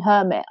 disgusting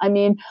hermit.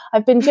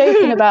 I've been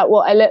joking about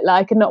what I look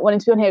like and not wanting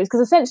to be on here, because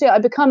essentially I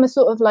become a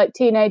sort of like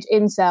teenage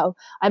incel.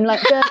 I'm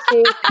like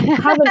dirty,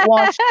 haven't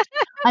washed,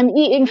 I'm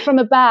eating from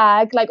a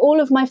bag, like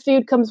all of my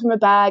food comes from a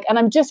bag, and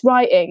I'm just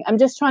writing. I'm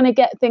just trying to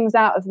get things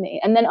out of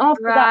me. And then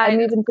after that, I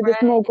move into this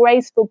more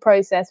graceful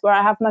process where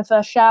I have my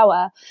first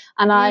shower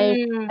and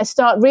I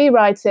start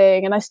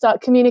rewriting and I start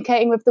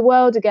communicating with the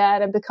world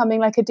again and becoming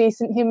like a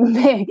decent human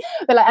being,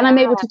 and I'm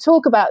able to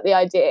talk about the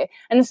idea.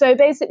 And so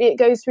basically it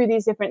goes through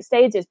these different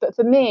stages, but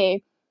for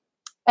me,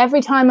 every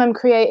time I'm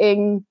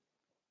creating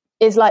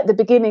is like the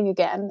beginning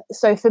again.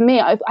 So for me,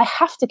 I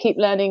have to keep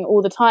learning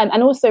all the time,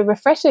 and also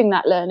refreshing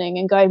that learning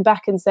and going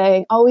back and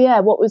saying, oh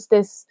yeah, what was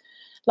this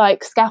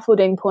like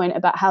scaffolding point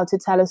about how to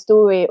tell a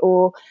story,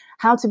 or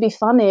how to be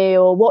funny,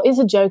 or what is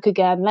a joke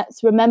again?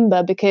 Let's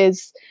remember,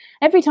 because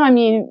every time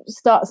you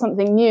start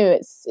something new,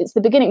 it's the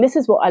beginning. This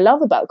is what I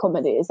love about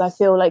comedy, is I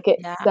feel like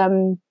it's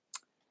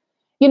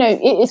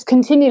it is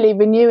continually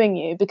renewing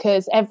you,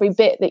 because every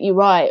bit that you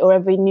write or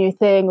every new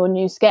thing or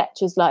new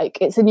sketch is like,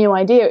 it's a new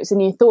idea, it's a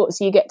new thought,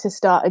 so you get to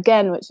start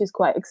again, which is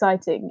quite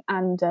exciting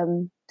and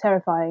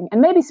terrifying, and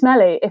maybe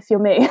smelly if you're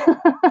me.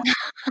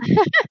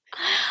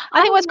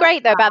 I think what's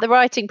great though about the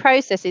writing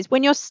process is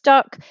when you're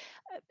stuck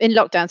in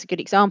lockdown's a good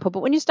example,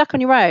 but when you're stuck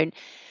on your own,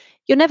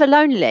 you're never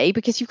lonely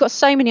because you've got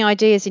so many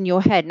ideas in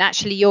your head, and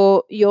actually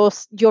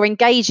you're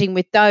engaging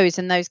with those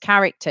and those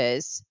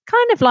characters,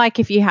 kind of like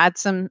if you had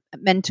some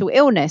mental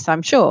illness,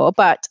 I'm sure.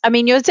 But I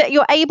mean, you're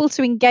able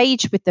to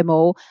engage with them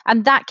all,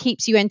 and that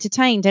keeps you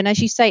entertained. And as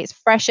you say, it's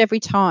fresh every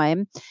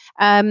time.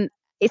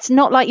 It's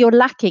not like you're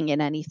lacking in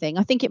anything.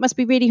 I think it must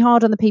be really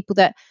hard on the people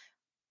that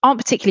aren't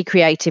particularly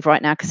creative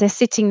right now because they're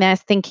sitting there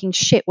thinking,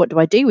 shit, what do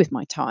I do with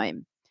my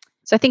time?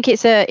 So I think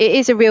it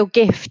is a real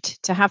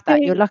gift to have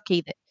that. You're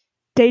lucky that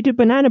they do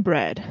banana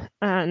bread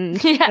and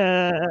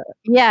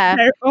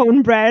their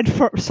own bread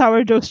for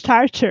sourdough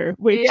starter,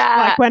 which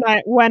like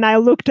when I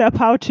looked up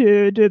how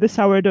to do the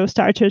sourdough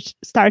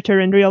starter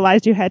and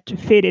realized you had to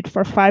feed it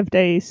for 5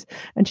 days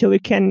until you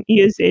can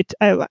use it,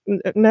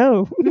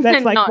 no,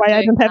 that's like why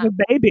I don't have a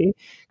baby,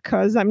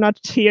 because I'm not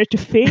here to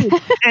feed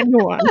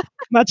anyone,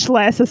 much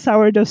less a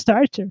sourdough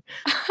starter.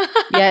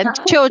 Yeah,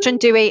 children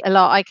do eat a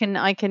lot. I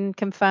can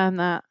confirm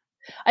that.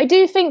 I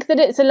do think that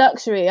it's a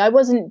luxury. I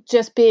wasn't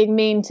just being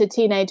mean to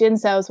teenage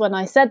incels when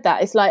I said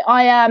that. It's like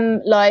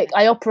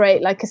I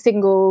operate like a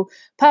single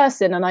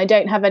person and I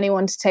don't have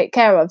anyone to take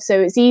care of. So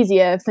it's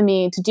easier for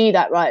me to do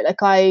that, right?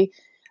 Like I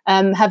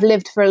have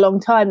lived for a long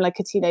time like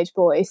a teenage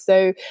boy.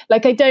 So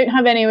like I don't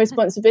have any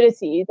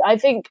responsibilities. I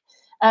think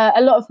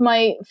a lot of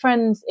my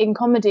friends in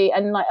comedy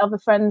and like other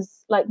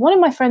friends, like one of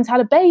my friends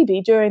had a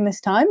baby during this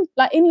time,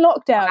 like in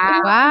lockdown.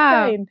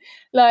 Wow.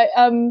 Like,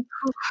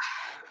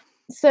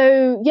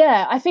 so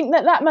yeah, I think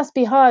that must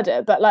be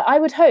harder, but like I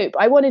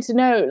wanted to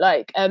know,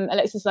 like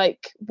Alexis,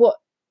 like what,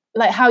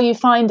 like how you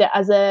find it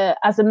as a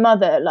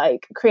mother,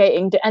 like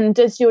creating, and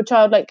does your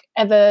child like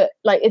ever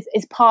like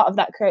is part of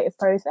that creative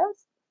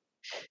process?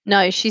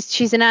 No,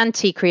 she's an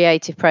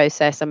anti-creative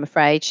process, I'm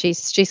afraid.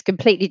 She's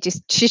completely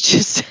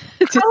destroys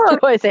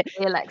it.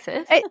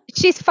 Alexis?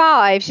 She's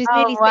 5. She's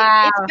nearly 6.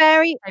 Wow.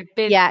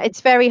 It's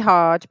very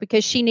hard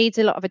because she needs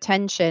a lot of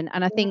attention,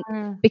 and I think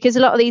because a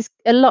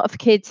lot of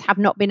kids have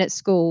not been at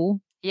school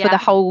for the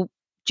whole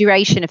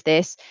duration of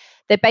this.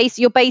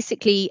 You're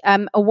basically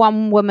a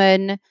one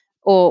woman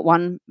or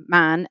one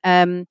man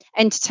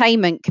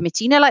entertainment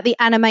committee, like the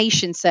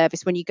animation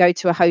service when you go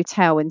to a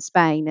hotel in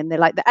Spain and they're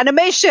like the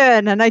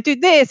animation, and I do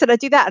this and I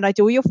do that and I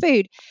do all your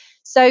food.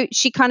 So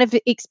she kind of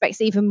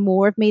expects even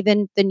more of me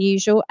than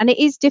usual, and it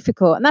is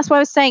difficult. And that's why I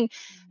was saying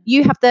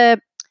you have that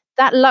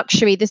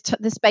luxury,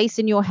 the space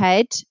in your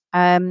head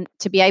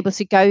to be able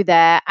to go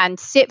there and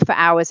sit for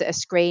hours at a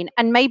screen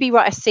and maybe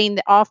write a scene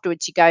that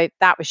afterwards you go,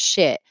 that was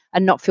shit,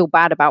 and not feel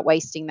bad about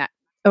wasting that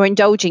or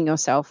indulging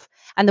yourself.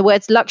 And the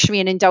words luxury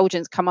and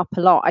indulgence come up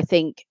a lot, I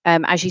think,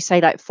 as you say,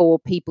 like for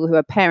people who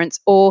are parents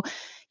or,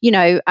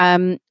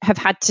 have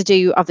had to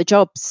do other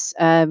jobs.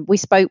 We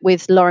spoke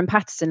with Lauren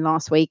Patterson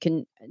last week,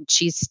 and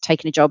she's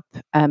taken a job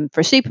for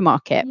a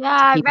supermarket. Yeah,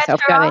 I read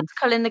her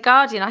article in The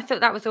Guardian. I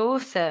thought that was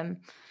awesome.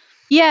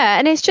 Yeah,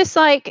 and it's just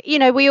like,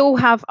 we all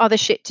have other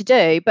shit to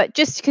do, but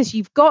just because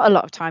you've got a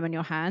lot of time on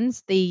your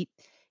hands, the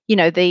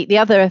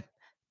other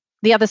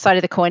side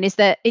of the coin is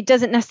that it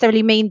doesn't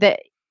necessarily mean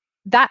that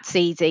that's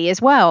easy as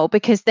well,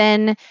 because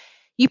then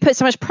you put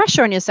so much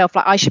pressure on yourself,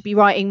 like I should be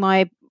writing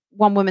my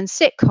one woman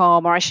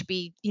sitcom, or I should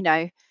be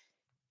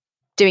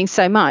doing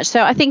so much.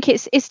 So I think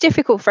it's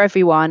difficult for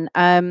everyone.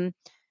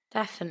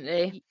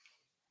 Definitely.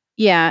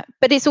 Yeah,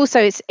 but it's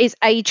also it's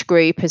age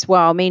group as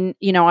well. I mean,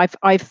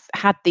 I've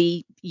had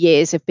the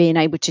years of being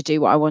able to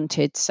do what I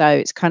wanted, so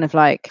it's kind of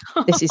like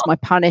this is my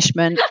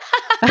punishment.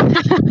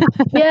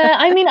 Yeah,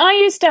 I mean, I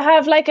used to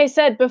have, like I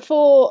said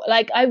before,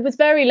 like I was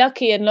very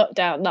lucky in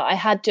lockdown that I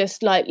had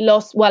just like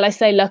I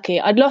say lucky,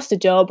 I'd lost a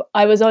job.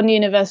 I was on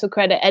universal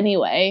credit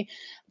anyway,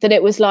 that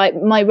it was like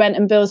my rent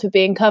and bills were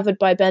being covered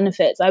by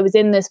benefits. I was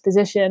in this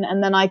position,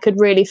 and then I could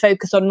really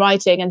focus on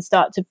writing and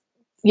start to,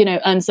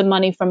 earn some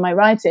money from my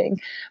writing.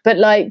 But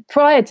like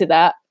prior to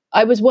that,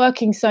 I was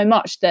working so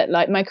much that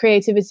like my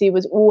creativity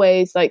was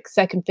always like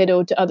second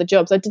fiddle to other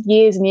jobs. I did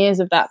years and years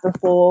of that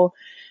before.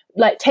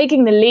 Like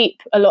taking the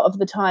leap a lot of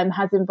the time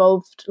has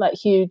involved like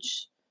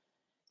huge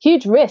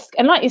risk.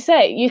 And like you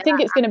say, you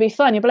think it's going to be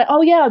fun. You'll be like,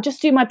 oh yeah, I'll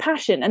just do my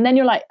passion. And then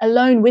you're like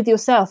alone with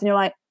yourself and you're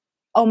like,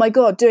 oh my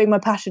God, doing my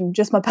passion's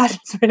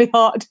really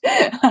hard.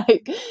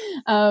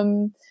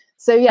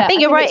 So yeah. I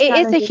think you're right.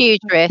 It is a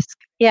huge risk.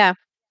 Yeah.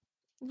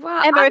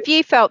 Well, Emma, have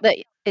you felt that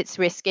it's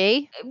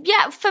risky?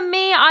 Yeah, for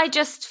me, I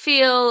just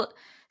feel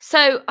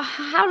so.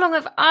 How long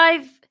have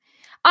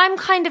I'm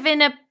kind of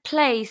in a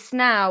place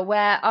now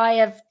where I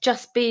have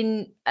just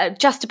been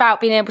just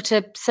about being able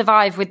to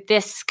survive with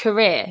this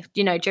career,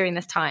 during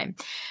this time.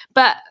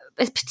 But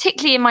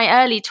particularly in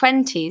my early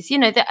 20s,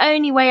 the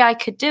only way I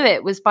could do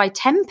it was by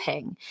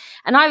temping.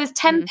 And I was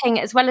temping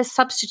as well as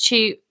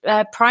substitute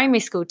primary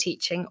school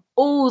teaching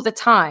all the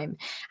time,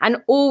 and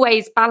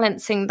always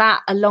balancing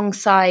that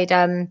alongside,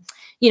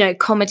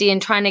 comedy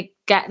and trying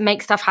to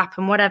make stuff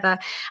happen, whatever.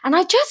 And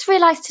I just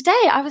realized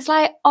today, I was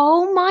like,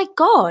 oh my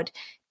God,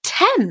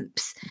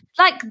 temps,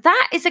 like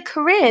that is a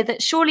career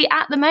that surely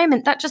at the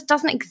moment that just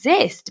doesn't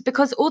exist,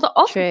 because all the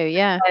offices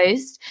are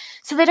closed,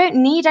 so they don't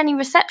need any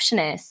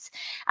receptionists.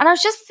 And I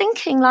was just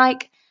thinking,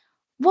 like,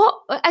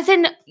 I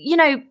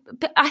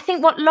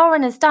think what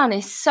Lauren has done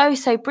is so,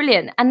 so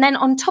brilliant. And then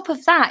on top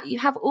of that, you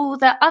have all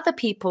the other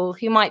people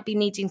who might be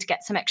needing to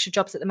get some extra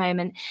jobs at the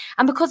moment.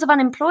 And because of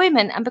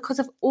unemployment and because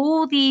of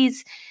all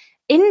these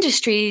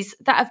industries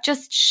that have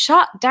just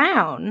shut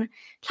down,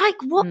 like,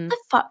 what the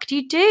fuck do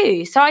you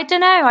do? So I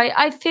don't know.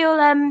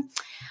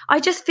 I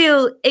just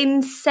feel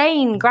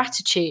insane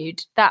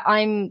gratitude that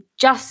I'm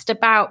just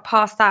about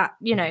past that,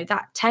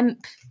 that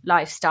temp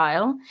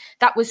lifestyle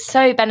that was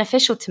so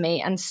beneficial to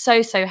me and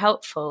so, so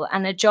helpful,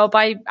 and a job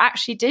I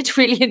actually did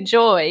really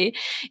enjoy,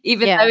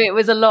 even though it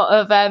was a lot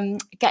of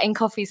getting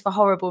coffees for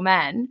horrible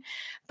men.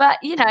 But,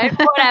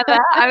 whatever,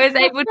 I was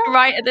able to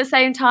write at the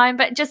same time.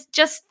 But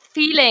just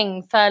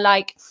feeling for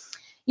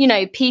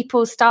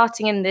people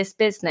starting in this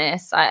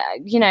business,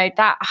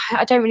 that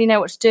I don't really know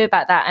what to do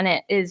about that. And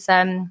it is,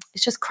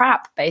 it's just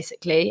crap,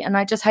 basically. And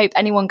I just hope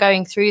anyone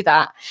going through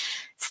that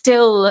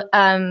still,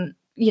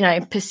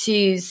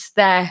 pursues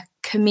their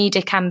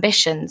comedic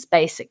ambitions,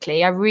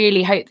 basically. I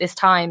really hope this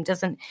time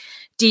doesn't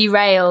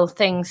derail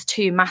things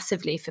too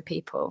massively for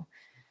people.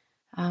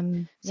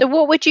 So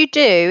what would you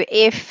do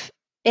if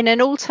in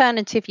an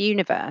alternative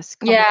universe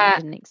comedy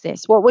didn't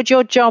exist? What would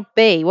your job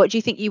be? What do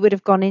you think you would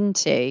have gone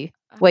into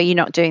where you're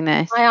not doing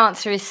this? My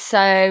answer is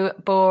so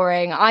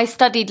boring. I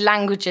studied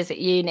languages at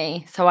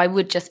uni, so I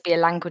would just be a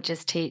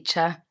languages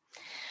teacher.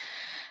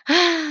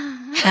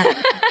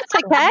 It's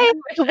okay.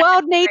 The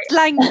world needs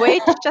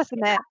language,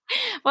 doesn't it?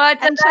 Well, I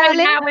don't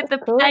know now with the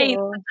planes.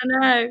 I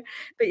don't know.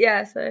 But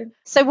yeah,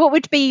 So what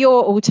would be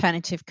your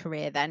alternative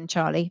career then,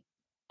 Charlie?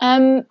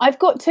 I've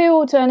got two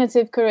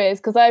alternative careers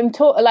because I'm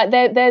taught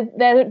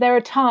they're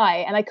a tie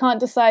and I can't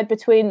decide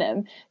between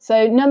them.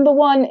 So number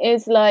one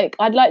is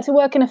I'd like to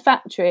work in a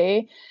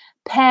factory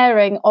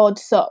pairing odd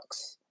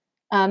socks.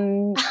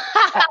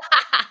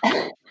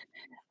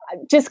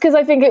 Just because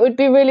I think it would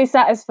be really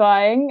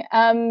satisfying.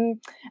 And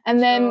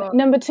then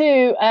number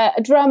two, a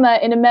drummer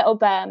in a metal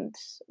band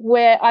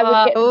where I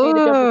would get to do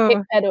the double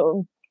kick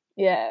pedal.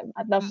 Yeah,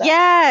 I'd love that.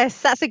 Yes,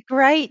 that's a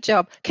great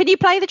job. Can you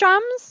play the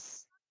drums?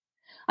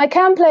 I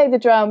can play the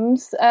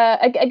drums.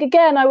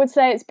 Again, I would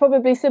say it's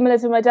probably similar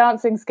to my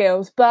dancing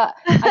skills, but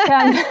I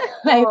can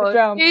play the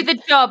drums. Do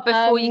the job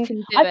before you can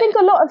do it. I think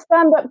a lot of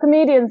stand-up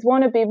comedians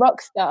want to be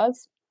rock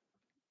stars.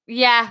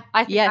 Yeah,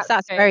 I think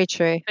that's very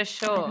true. For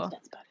sure.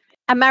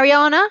 And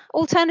Mariana,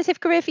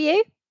 alternative career for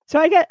you? So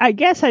I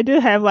guess I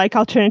do have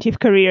alternative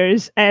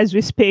careers as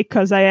we speak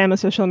because I am a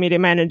social media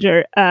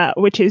manager,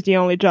 which is the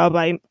only job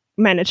I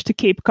managed to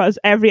keep because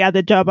every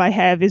other job I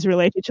have is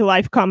related to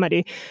live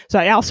comedy. So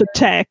I also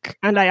tech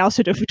and I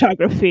also do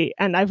photography,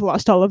 and I've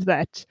lost all of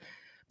that.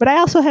 But I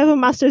also have a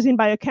master's in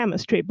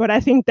biochemistry, but I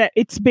think that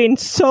it's been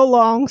so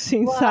long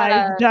since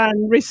I've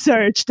done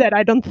research that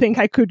I don't think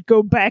I could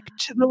go back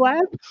to the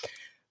lab.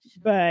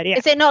 But yeah.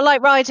 Is it not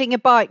like riding a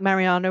bike,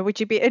 Mariana? Would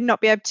you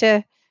not be able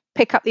to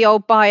pick up the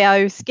old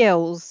bio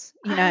skills,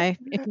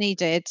 if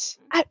needed?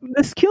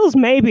 The skills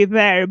may be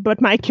there,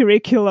 but my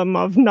curriculum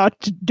of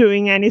not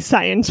doing any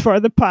science for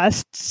the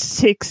past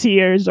 6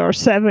 years or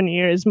 7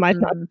 years might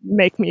not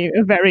make me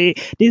a very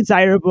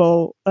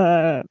desirable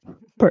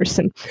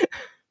person.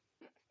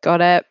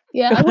 Got it.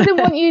 Yeah, I wouldn't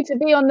want you to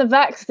be on the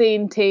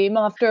vaccine team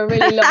after a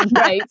really long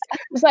break.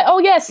 It's like, oh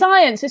yeah,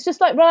 science. It's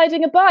just like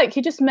riding a bike.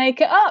 You just make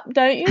it up,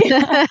 don't you?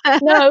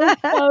 No,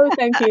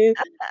 thank you.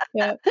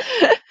 Yeah.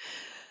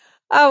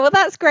 Oh, well,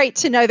 that's great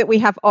to know that we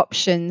have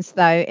options,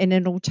 though, in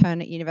an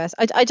alternate universe.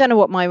 I don't know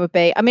what mine would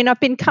be. I mean, I've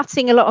been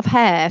cutting a lot of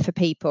hair for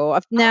people.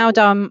 I've now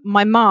done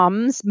my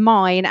mum's,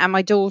 mine, and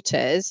my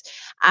daughter's.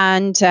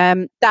 And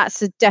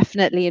that's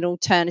definitely an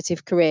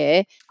alternative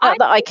career. Not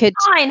that I could.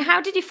 Fine.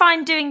 How did you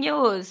find doing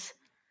yours?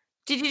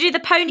 Did you do the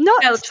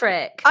ponytail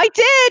trick? I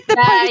did. The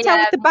ponytail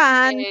with the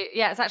band.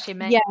 Yeah, it's actually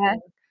amazing. Yeah.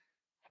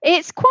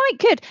 It's quite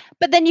good.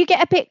 But then you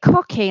get a bit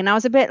cocky. And I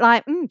was a bit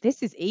like,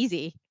 this is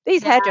easy.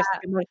 These hairdressers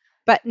are really.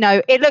 But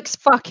no, it looks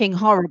fucking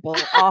horrible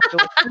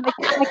afterwards.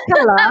 My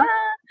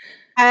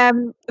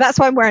colour, that's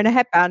why I'm wearing a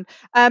headband.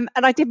 And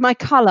I did my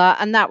colour,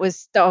 and that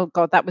was, oh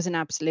God, that was an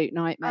absolute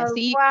nightmare. So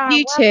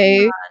you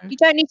two, you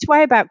don't need to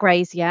worry about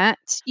greys yet.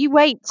 You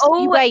wait.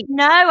 Oh,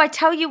 no, I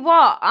tell you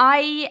what,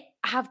 I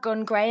have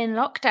gone grey in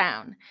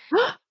lockdown.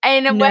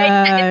 In a way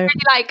that is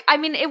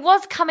really it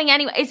was coming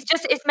anyway.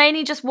 It's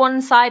mainly just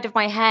one side of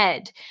my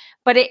head.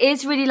 But it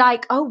is really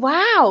oh,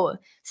 wow.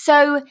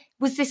 So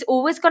was this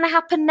always going to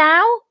happen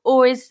now?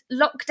 Or is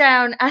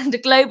lockdown and a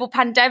global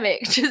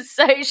pandemic just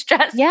so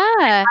stressful?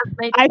 Yeah.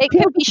 I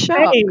could be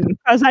shocked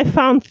because I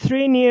found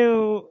 3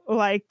 new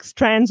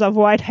strands of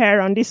white hair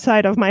on this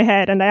side of my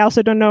head. And I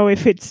also don't know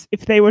if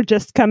they were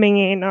just coming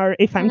in or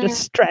if I'm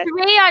just stressed.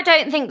 3 I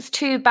don't think's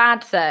too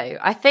bad though.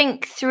 I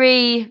think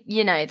 3,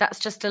 that's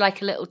just a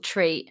little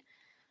treat.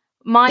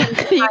 Mine,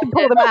 you can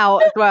pull them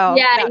out as well.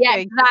 Yeah,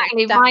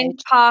 exactly.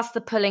 Mine's past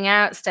the pulling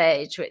out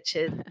stage, which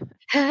is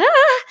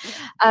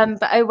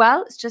but oh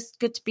well, it's just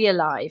good to be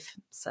alive.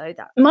 So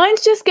that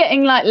mine's just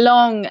getting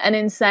long and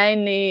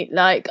insanely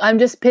I'm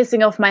just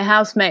pissing off my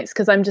housemates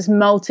because I'm just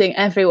molting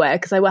everywhere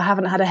because I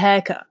haven't had a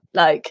haircut.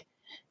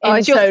 Oh,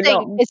 in so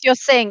long. Is your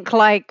sink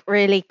like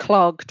really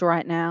clogged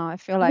right now? I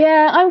feel like.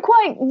 Yeah, I'm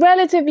quite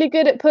relatively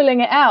good at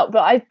pulling it out,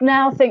 but I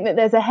now think that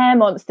there's a hair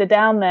monster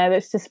down there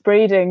that's just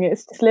breeding.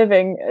 It's just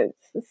living.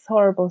 It's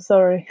horrible.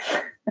 Sorry.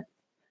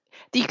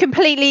 You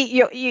completely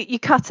you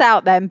cut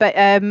out then, but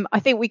I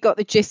think we got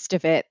the gist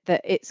of it,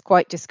 that it's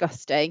quite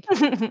disgusting.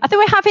 I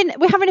think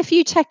we're having a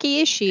few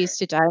techie issues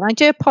today, and I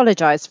do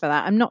apologise for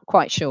that. I'm not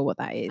quite sure what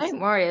that is. Don't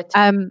worry at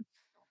all.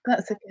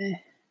 That's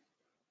okay.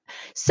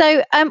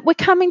 So we're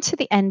coming to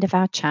the end of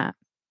our chat,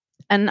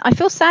 and I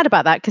feel sad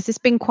about that because it's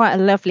been quite a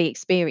lovely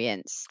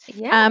experience.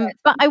 Yeah.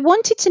 But I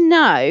wanted to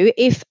know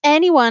if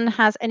anyone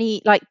has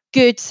any like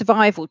good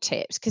survival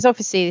tips, because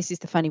obviously this is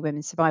the Funny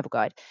Women Survival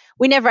Guide.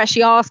 We never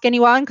actually ask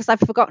anyone because I've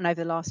forgotten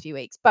over the last few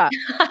weeks. But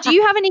do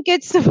you have any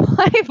good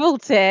survival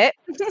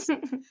tips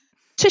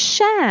to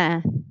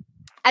share?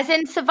 As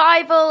in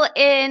survival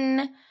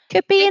in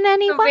Could be in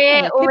any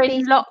career way, or could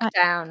in be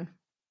lockdown.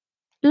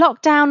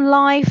 Lockdown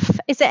life.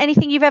 Is there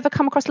anything you've ever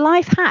come across?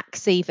 Life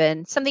hacks,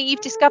 even something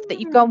you've discovered that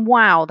you've gone,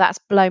 wow, that's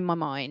blown my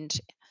mind.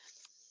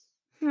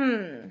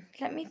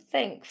 Let me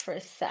think for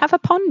a sec. Have a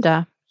ponder.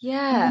 I'm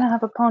Yeah. gonna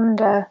have a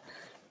ponder.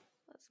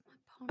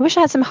 I wish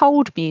I had some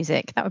hold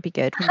music. That would be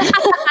good.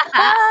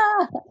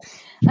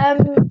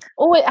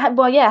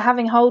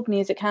 Having hold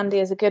music handy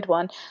is a good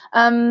one.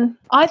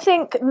 I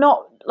think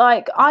not.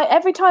 Like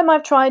every time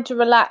I've tried to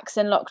relax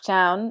in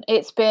lockdown,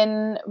 it's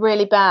been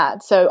really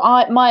bad. So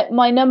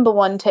my number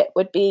one tip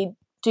would be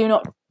do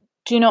not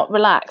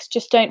relax.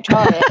 Just don't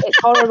try it. It's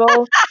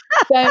horrible.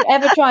 Don't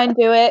ever try and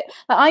do it.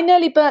 Like, I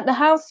nearly burnt the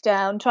house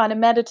down trying to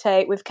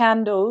meditate with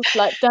candles.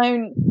 Like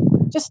don't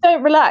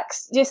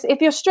relax. Just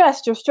if you're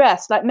stressed, you're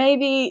stressed. Like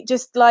maybe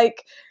just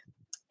like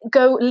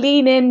go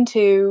lean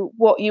into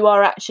what you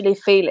are actually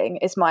feeling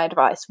is my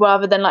advice,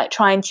 rather than like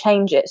try and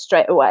change it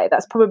straight away.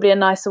 That's probably a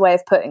nicer way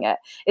of putting it.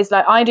 It's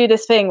like I do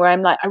this thing where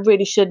I'm like, I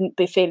really shouldn't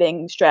be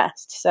feeling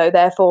stressed, so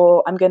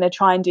therefore I'm going to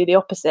try and do the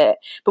opposite.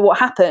 But what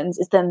happens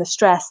is then the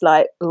stress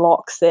like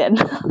locks in.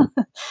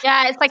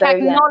 Yeah, it's like So,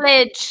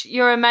 acknowledge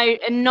your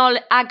emotion,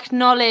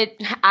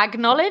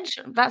 acknowledge.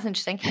 That's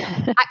interesting.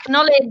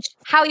 Acknowledge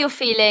how you're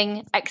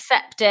feeling,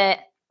 accept it,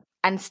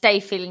 and stay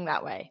feeling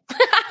that way.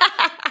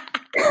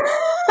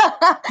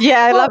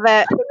 Yeah, I love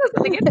it. There's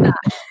something in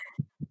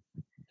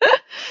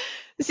that.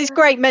 This is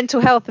great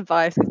mental health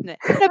advice, isn't it?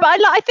 No, but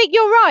I think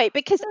you're right,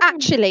 because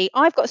actually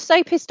I've got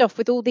so pissed off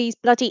with all these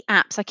bloody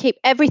apps. I keep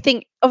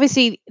everything,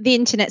 obviously the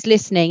internet's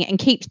listening and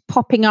keeps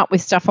popping up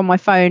with stuff on my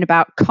phone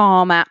about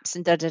calm apps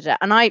and da-da-da.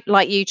 And I,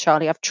 like you,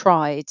 Charlie, I've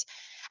tried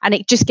and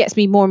it just gets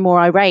me more and more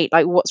irate.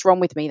 Like, what's wrong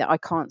with me that I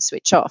can't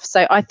switch off?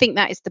 So I think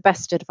that is the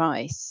best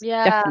advice.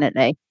 Yeah.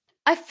 Definitely.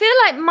 I feel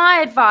like my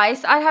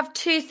advice, I have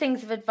two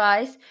things of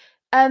advice.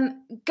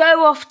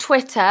 Go off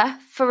Twitter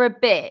for a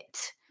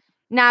bit.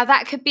 Now,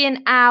 that could be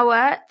an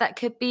hour, that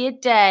could be a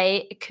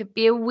day, it could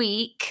be a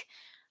week,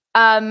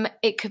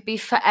 it could be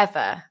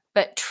forever.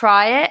 But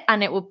try it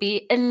and it will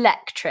be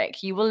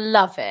electric. You will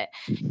love it.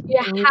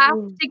 You have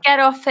to get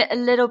off it a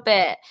little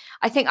bit.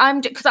 I think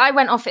because I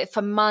went off it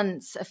for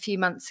months a few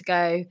months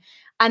ago.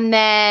 And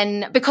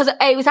then because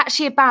it was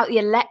actually about the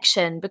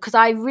election, because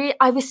I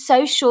was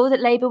so sure that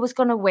Labour was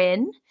going to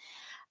win.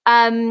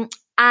 And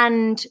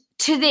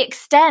to the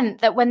extent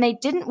that when they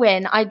didn't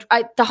win,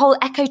 the whole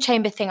echo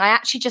chamber thing, I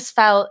actually just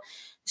felt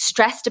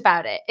stressed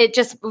about it.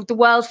 The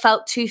world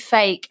felt too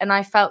fake and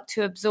I felt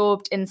too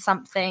absorbed in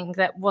something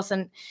that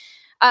wasn't,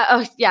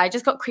 I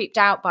just got creeped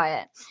out by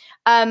it.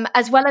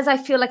 As well as I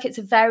feel like it's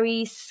a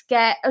very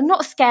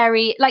not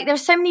scary, like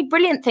there's so many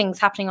brilliant things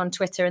happening on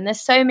Twitter and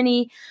there's so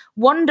many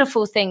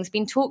wonderful things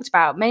being talked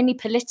about, mainly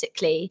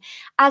politically,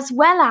 as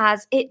well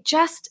as it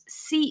just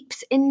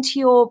seeps into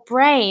your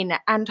brain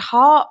and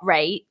heart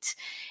rate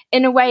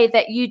in a way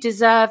that you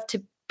deserve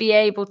to be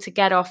able to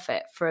get off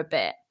it for a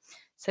bit.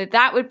 So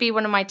that would be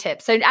one of my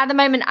tips. So at the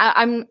moment,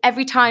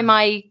 every time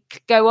I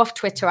go off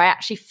Twitter, I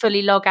actually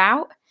fully log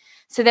out.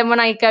 So then when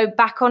I go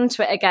back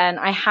onto it again,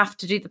 I have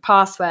to do the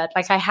password.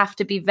 Like I have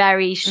to be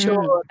very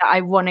sure that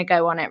I want to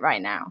go on it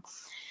right now.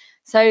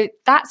 So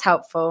that's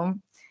helpful.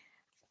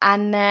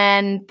 And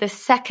then the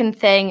second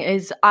thing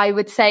is, I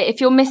would say if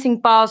you're missing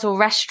bars or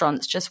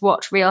restaurants, just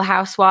watch Real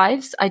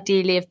Housewives,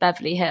 ideally of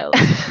Beverly Hills.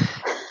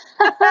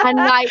 And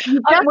like you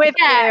I'm with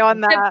you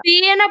on that. To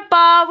be in a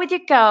bar with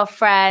your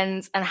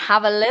girlfriends and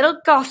have a little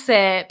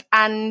gossip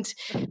and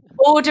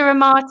order a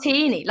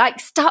martini, like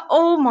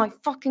oh my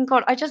fucking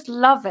God, I just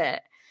love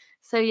it.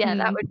 So yeah,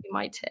 that would be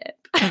my tip.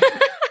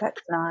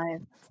 That's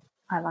nice.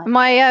 I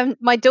like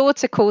my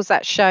daughter calls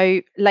that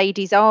show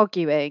Ladies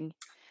Arguing.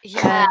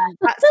 Yeah,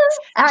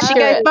 that's she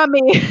goes,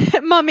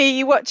 Mummy,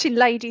 you watching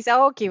Ladies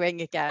Arguing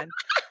again?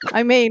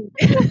 I mean,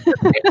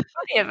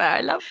 funny of her.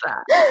 I love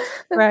that.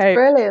 That's right.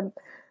 Brilliant.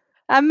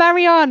 And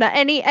Mariana,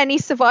 any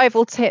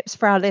survival tips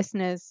for our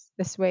listeners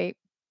this week?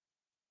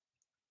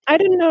 I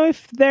don't know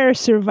if they're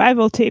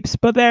survival tips,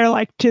 but they're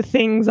like two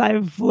things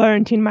I've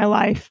learned in my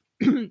life.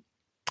 One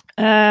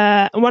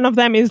of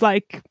them is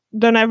like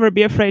don't ever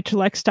be afraid to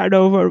like start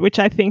over, which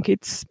I think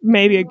it's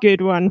maybe a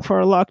good one for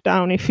a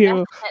lockdown. If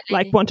you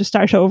like want to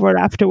start over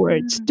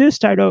afterwards, do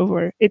start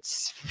over.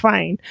 It's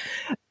fine.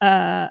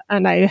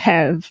 And I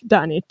have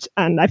done it,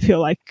 and I feel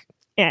like,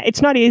 yeah,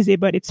 it's not easy,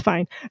 but it's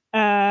fine.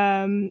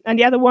 And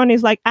the other one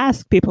is like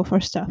ask people for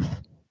stuff.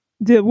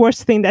 The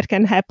worst thing that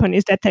can happen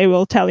is that they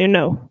will tell you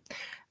no.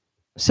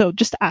 So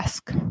just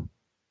ask.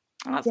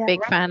 That's a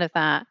big fan of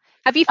that.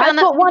 Have you found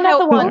I've got one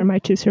other one? Are my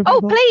two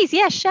survival? Oh, please,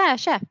 yeah, share.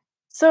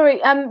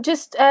 Sorry,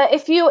 just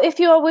if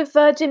you are with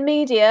Virgin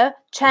Media,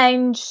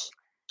 change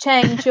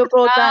your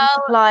broadband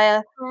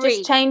supplier.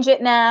 Just change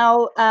it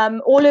now.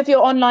 All of your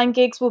online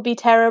gigs will be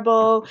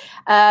terrible.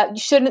 You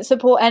shouldn't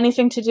support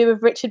anything to do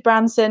with Richard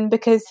Branson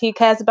because he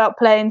cares about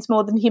planes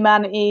more than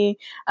humanity.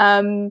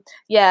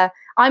 Yeah,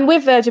 I'm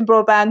with Virgin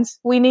Broadband.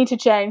 We need to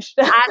change.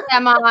 As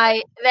am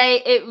I.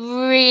 It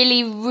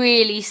really,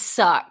 really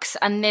sucks,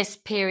 and this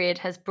period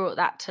has brought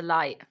that to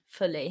light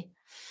fully.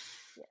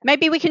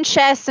 Maybe we can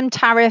share some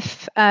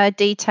tariff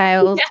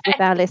details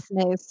with our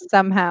listeners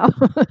somehow.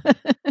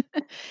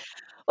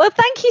 Well,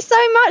 thank you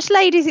so much,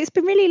 ladies. It's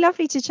been really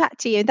lovely to chat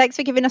to you. And thanks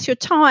for giving us your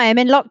time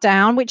in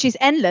lockdown, which is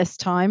endless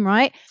time,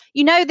 right?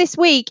 You know, this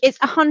week it's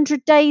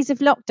 100 days of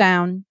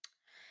lockdown.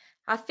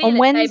 I feel on it,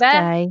 Wednesday.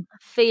 Baby. I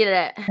feel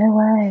it. No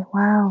way.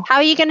 Wow. How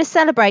are you going to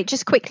celebrate?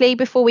 Just quickly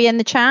before we end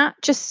the chat,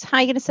 just how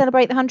are you going to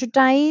celebrate the 100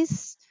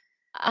 days?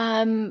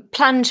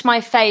 Plunge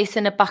my face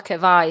in a bucket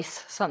of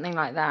ice, something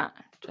like that.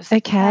 Just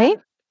okay.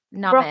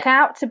 Rock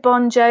out to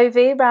Bon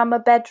Jovi around my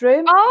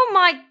bedroom. Oh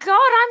my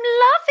God, I'm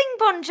loving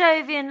Bon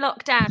Jovi in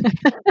lockdown.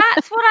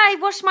 That's what I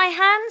wash my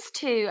hands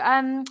to.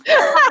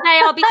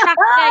 Someday I'll be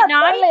Saturday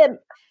night. Brilliant.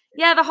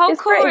 Yeah, the whole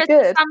chorus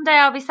of Someday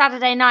I'll be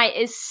Saturday night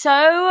is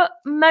so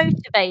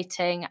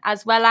motivating,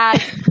 as well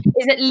as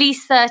is at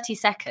least 30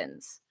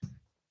 seconds.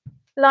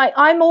 Like,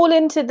 I'm all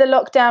into the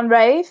lockdown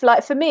rave.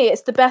 Like, for me,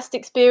 it's the best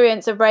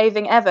experience of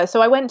raving ever.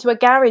 So I went to a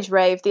garage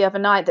rave the other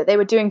night that they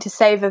were doing to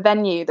save a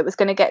venue that was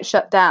going to get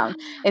shut down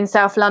in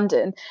South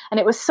London. And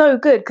it was so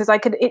good because I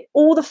could,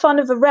 all the fun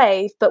of a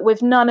rave, but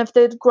with none of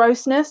the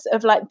grossness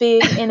of like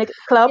being in a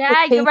club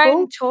with people. Your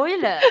own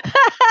toilet.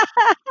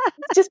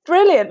 It's just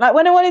brilliant. Like,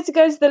 when I wanted to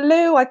go to the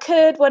loo, I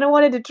could. When I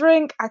wanted to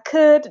drink, I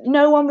could.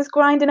 No one was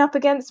grinding up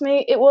against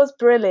me. It was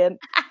brilliant.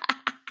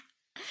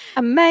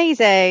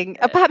 Amazing.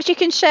 Perhaps you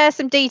can share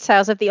some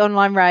details of the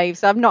online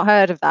raves. I've not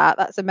heard of that.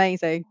 That's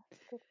amazing.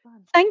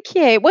 Thank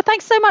you. Well,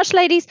 thanks so much,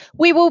 ladies.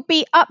 We will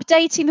be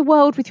updating the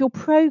world with your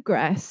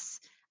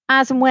progress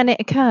as and when it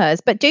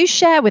occurs. But do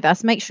share with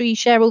us. Make sure you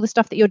share all the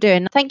stuff that you're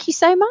doing. Thank you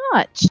so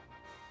much.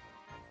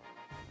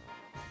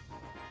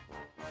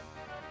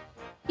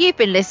 You've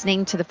been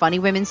listening to the Funny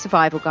Women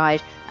Survival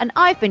Guide, and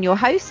I've been your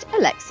host,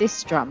 Alexis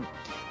Strum.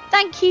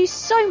 Thank you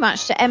so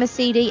much to Emma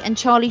Sidi and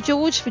Charlie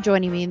George for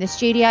joining me in the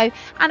studio.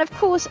 And of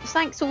course,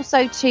 thanks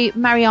also to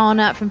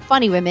Mariana from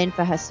Funny Women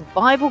for her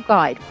Survival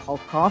Guide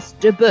podcast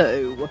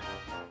debut.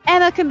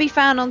 Emma can be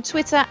found on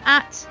Twitter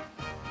at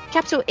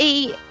capital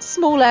E,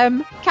 small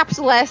m,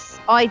 capital S,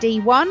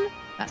 ID1.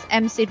 That's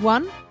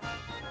MSID1.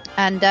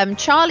 And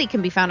Charlie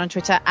can be found on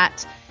Twitter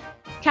at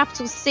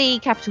capital C,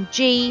 capital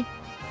G,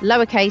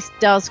 lowercase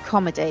does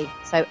comedy.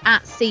 So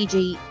at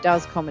CG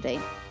does comedy.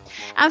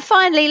 And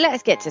finally,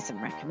 let's get to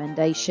some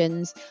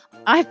recommendations.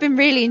 I've been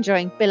really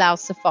enjoying Bilal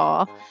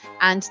Safar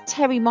and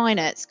Terry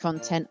Minert's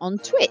content on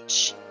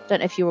Twitch. Don't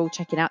know if you're all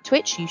checking out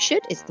Twitch. You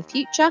should. It's the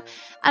future.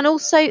 And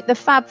also the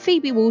fab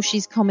Phoebe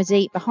Walsh's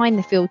comedy Behind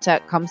the Filter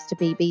comes to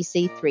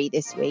BBC 3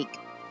 this week.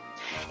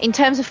 In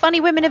terms of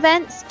Funny Women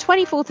events,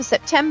 24th of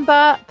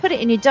September, put it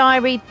in your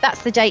diary.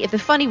 That's the date of the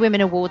Funny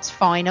Women Awards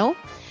final.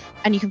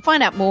 And you can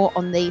find out more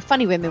on the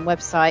Funny Women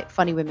website,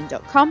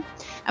 funnywomen.com.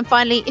 And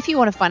finally, if you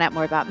want to find out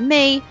more about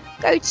me,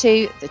 go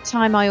to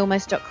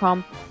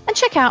thetimeIalmost.com and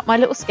check out my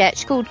little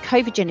sketch called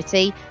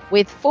Co-Virginity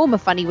with former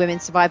Funny Women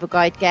Survival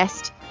Guide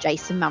guest,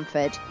 Jason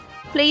Mumford.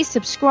 Please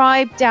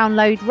subscribe,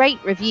 download, rate,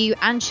 review,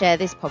 and share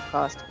this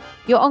podcast.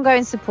 Your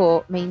ongoing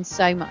support means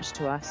so much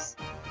to us.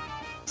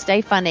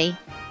 Stay funny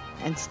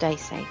and stay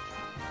safe.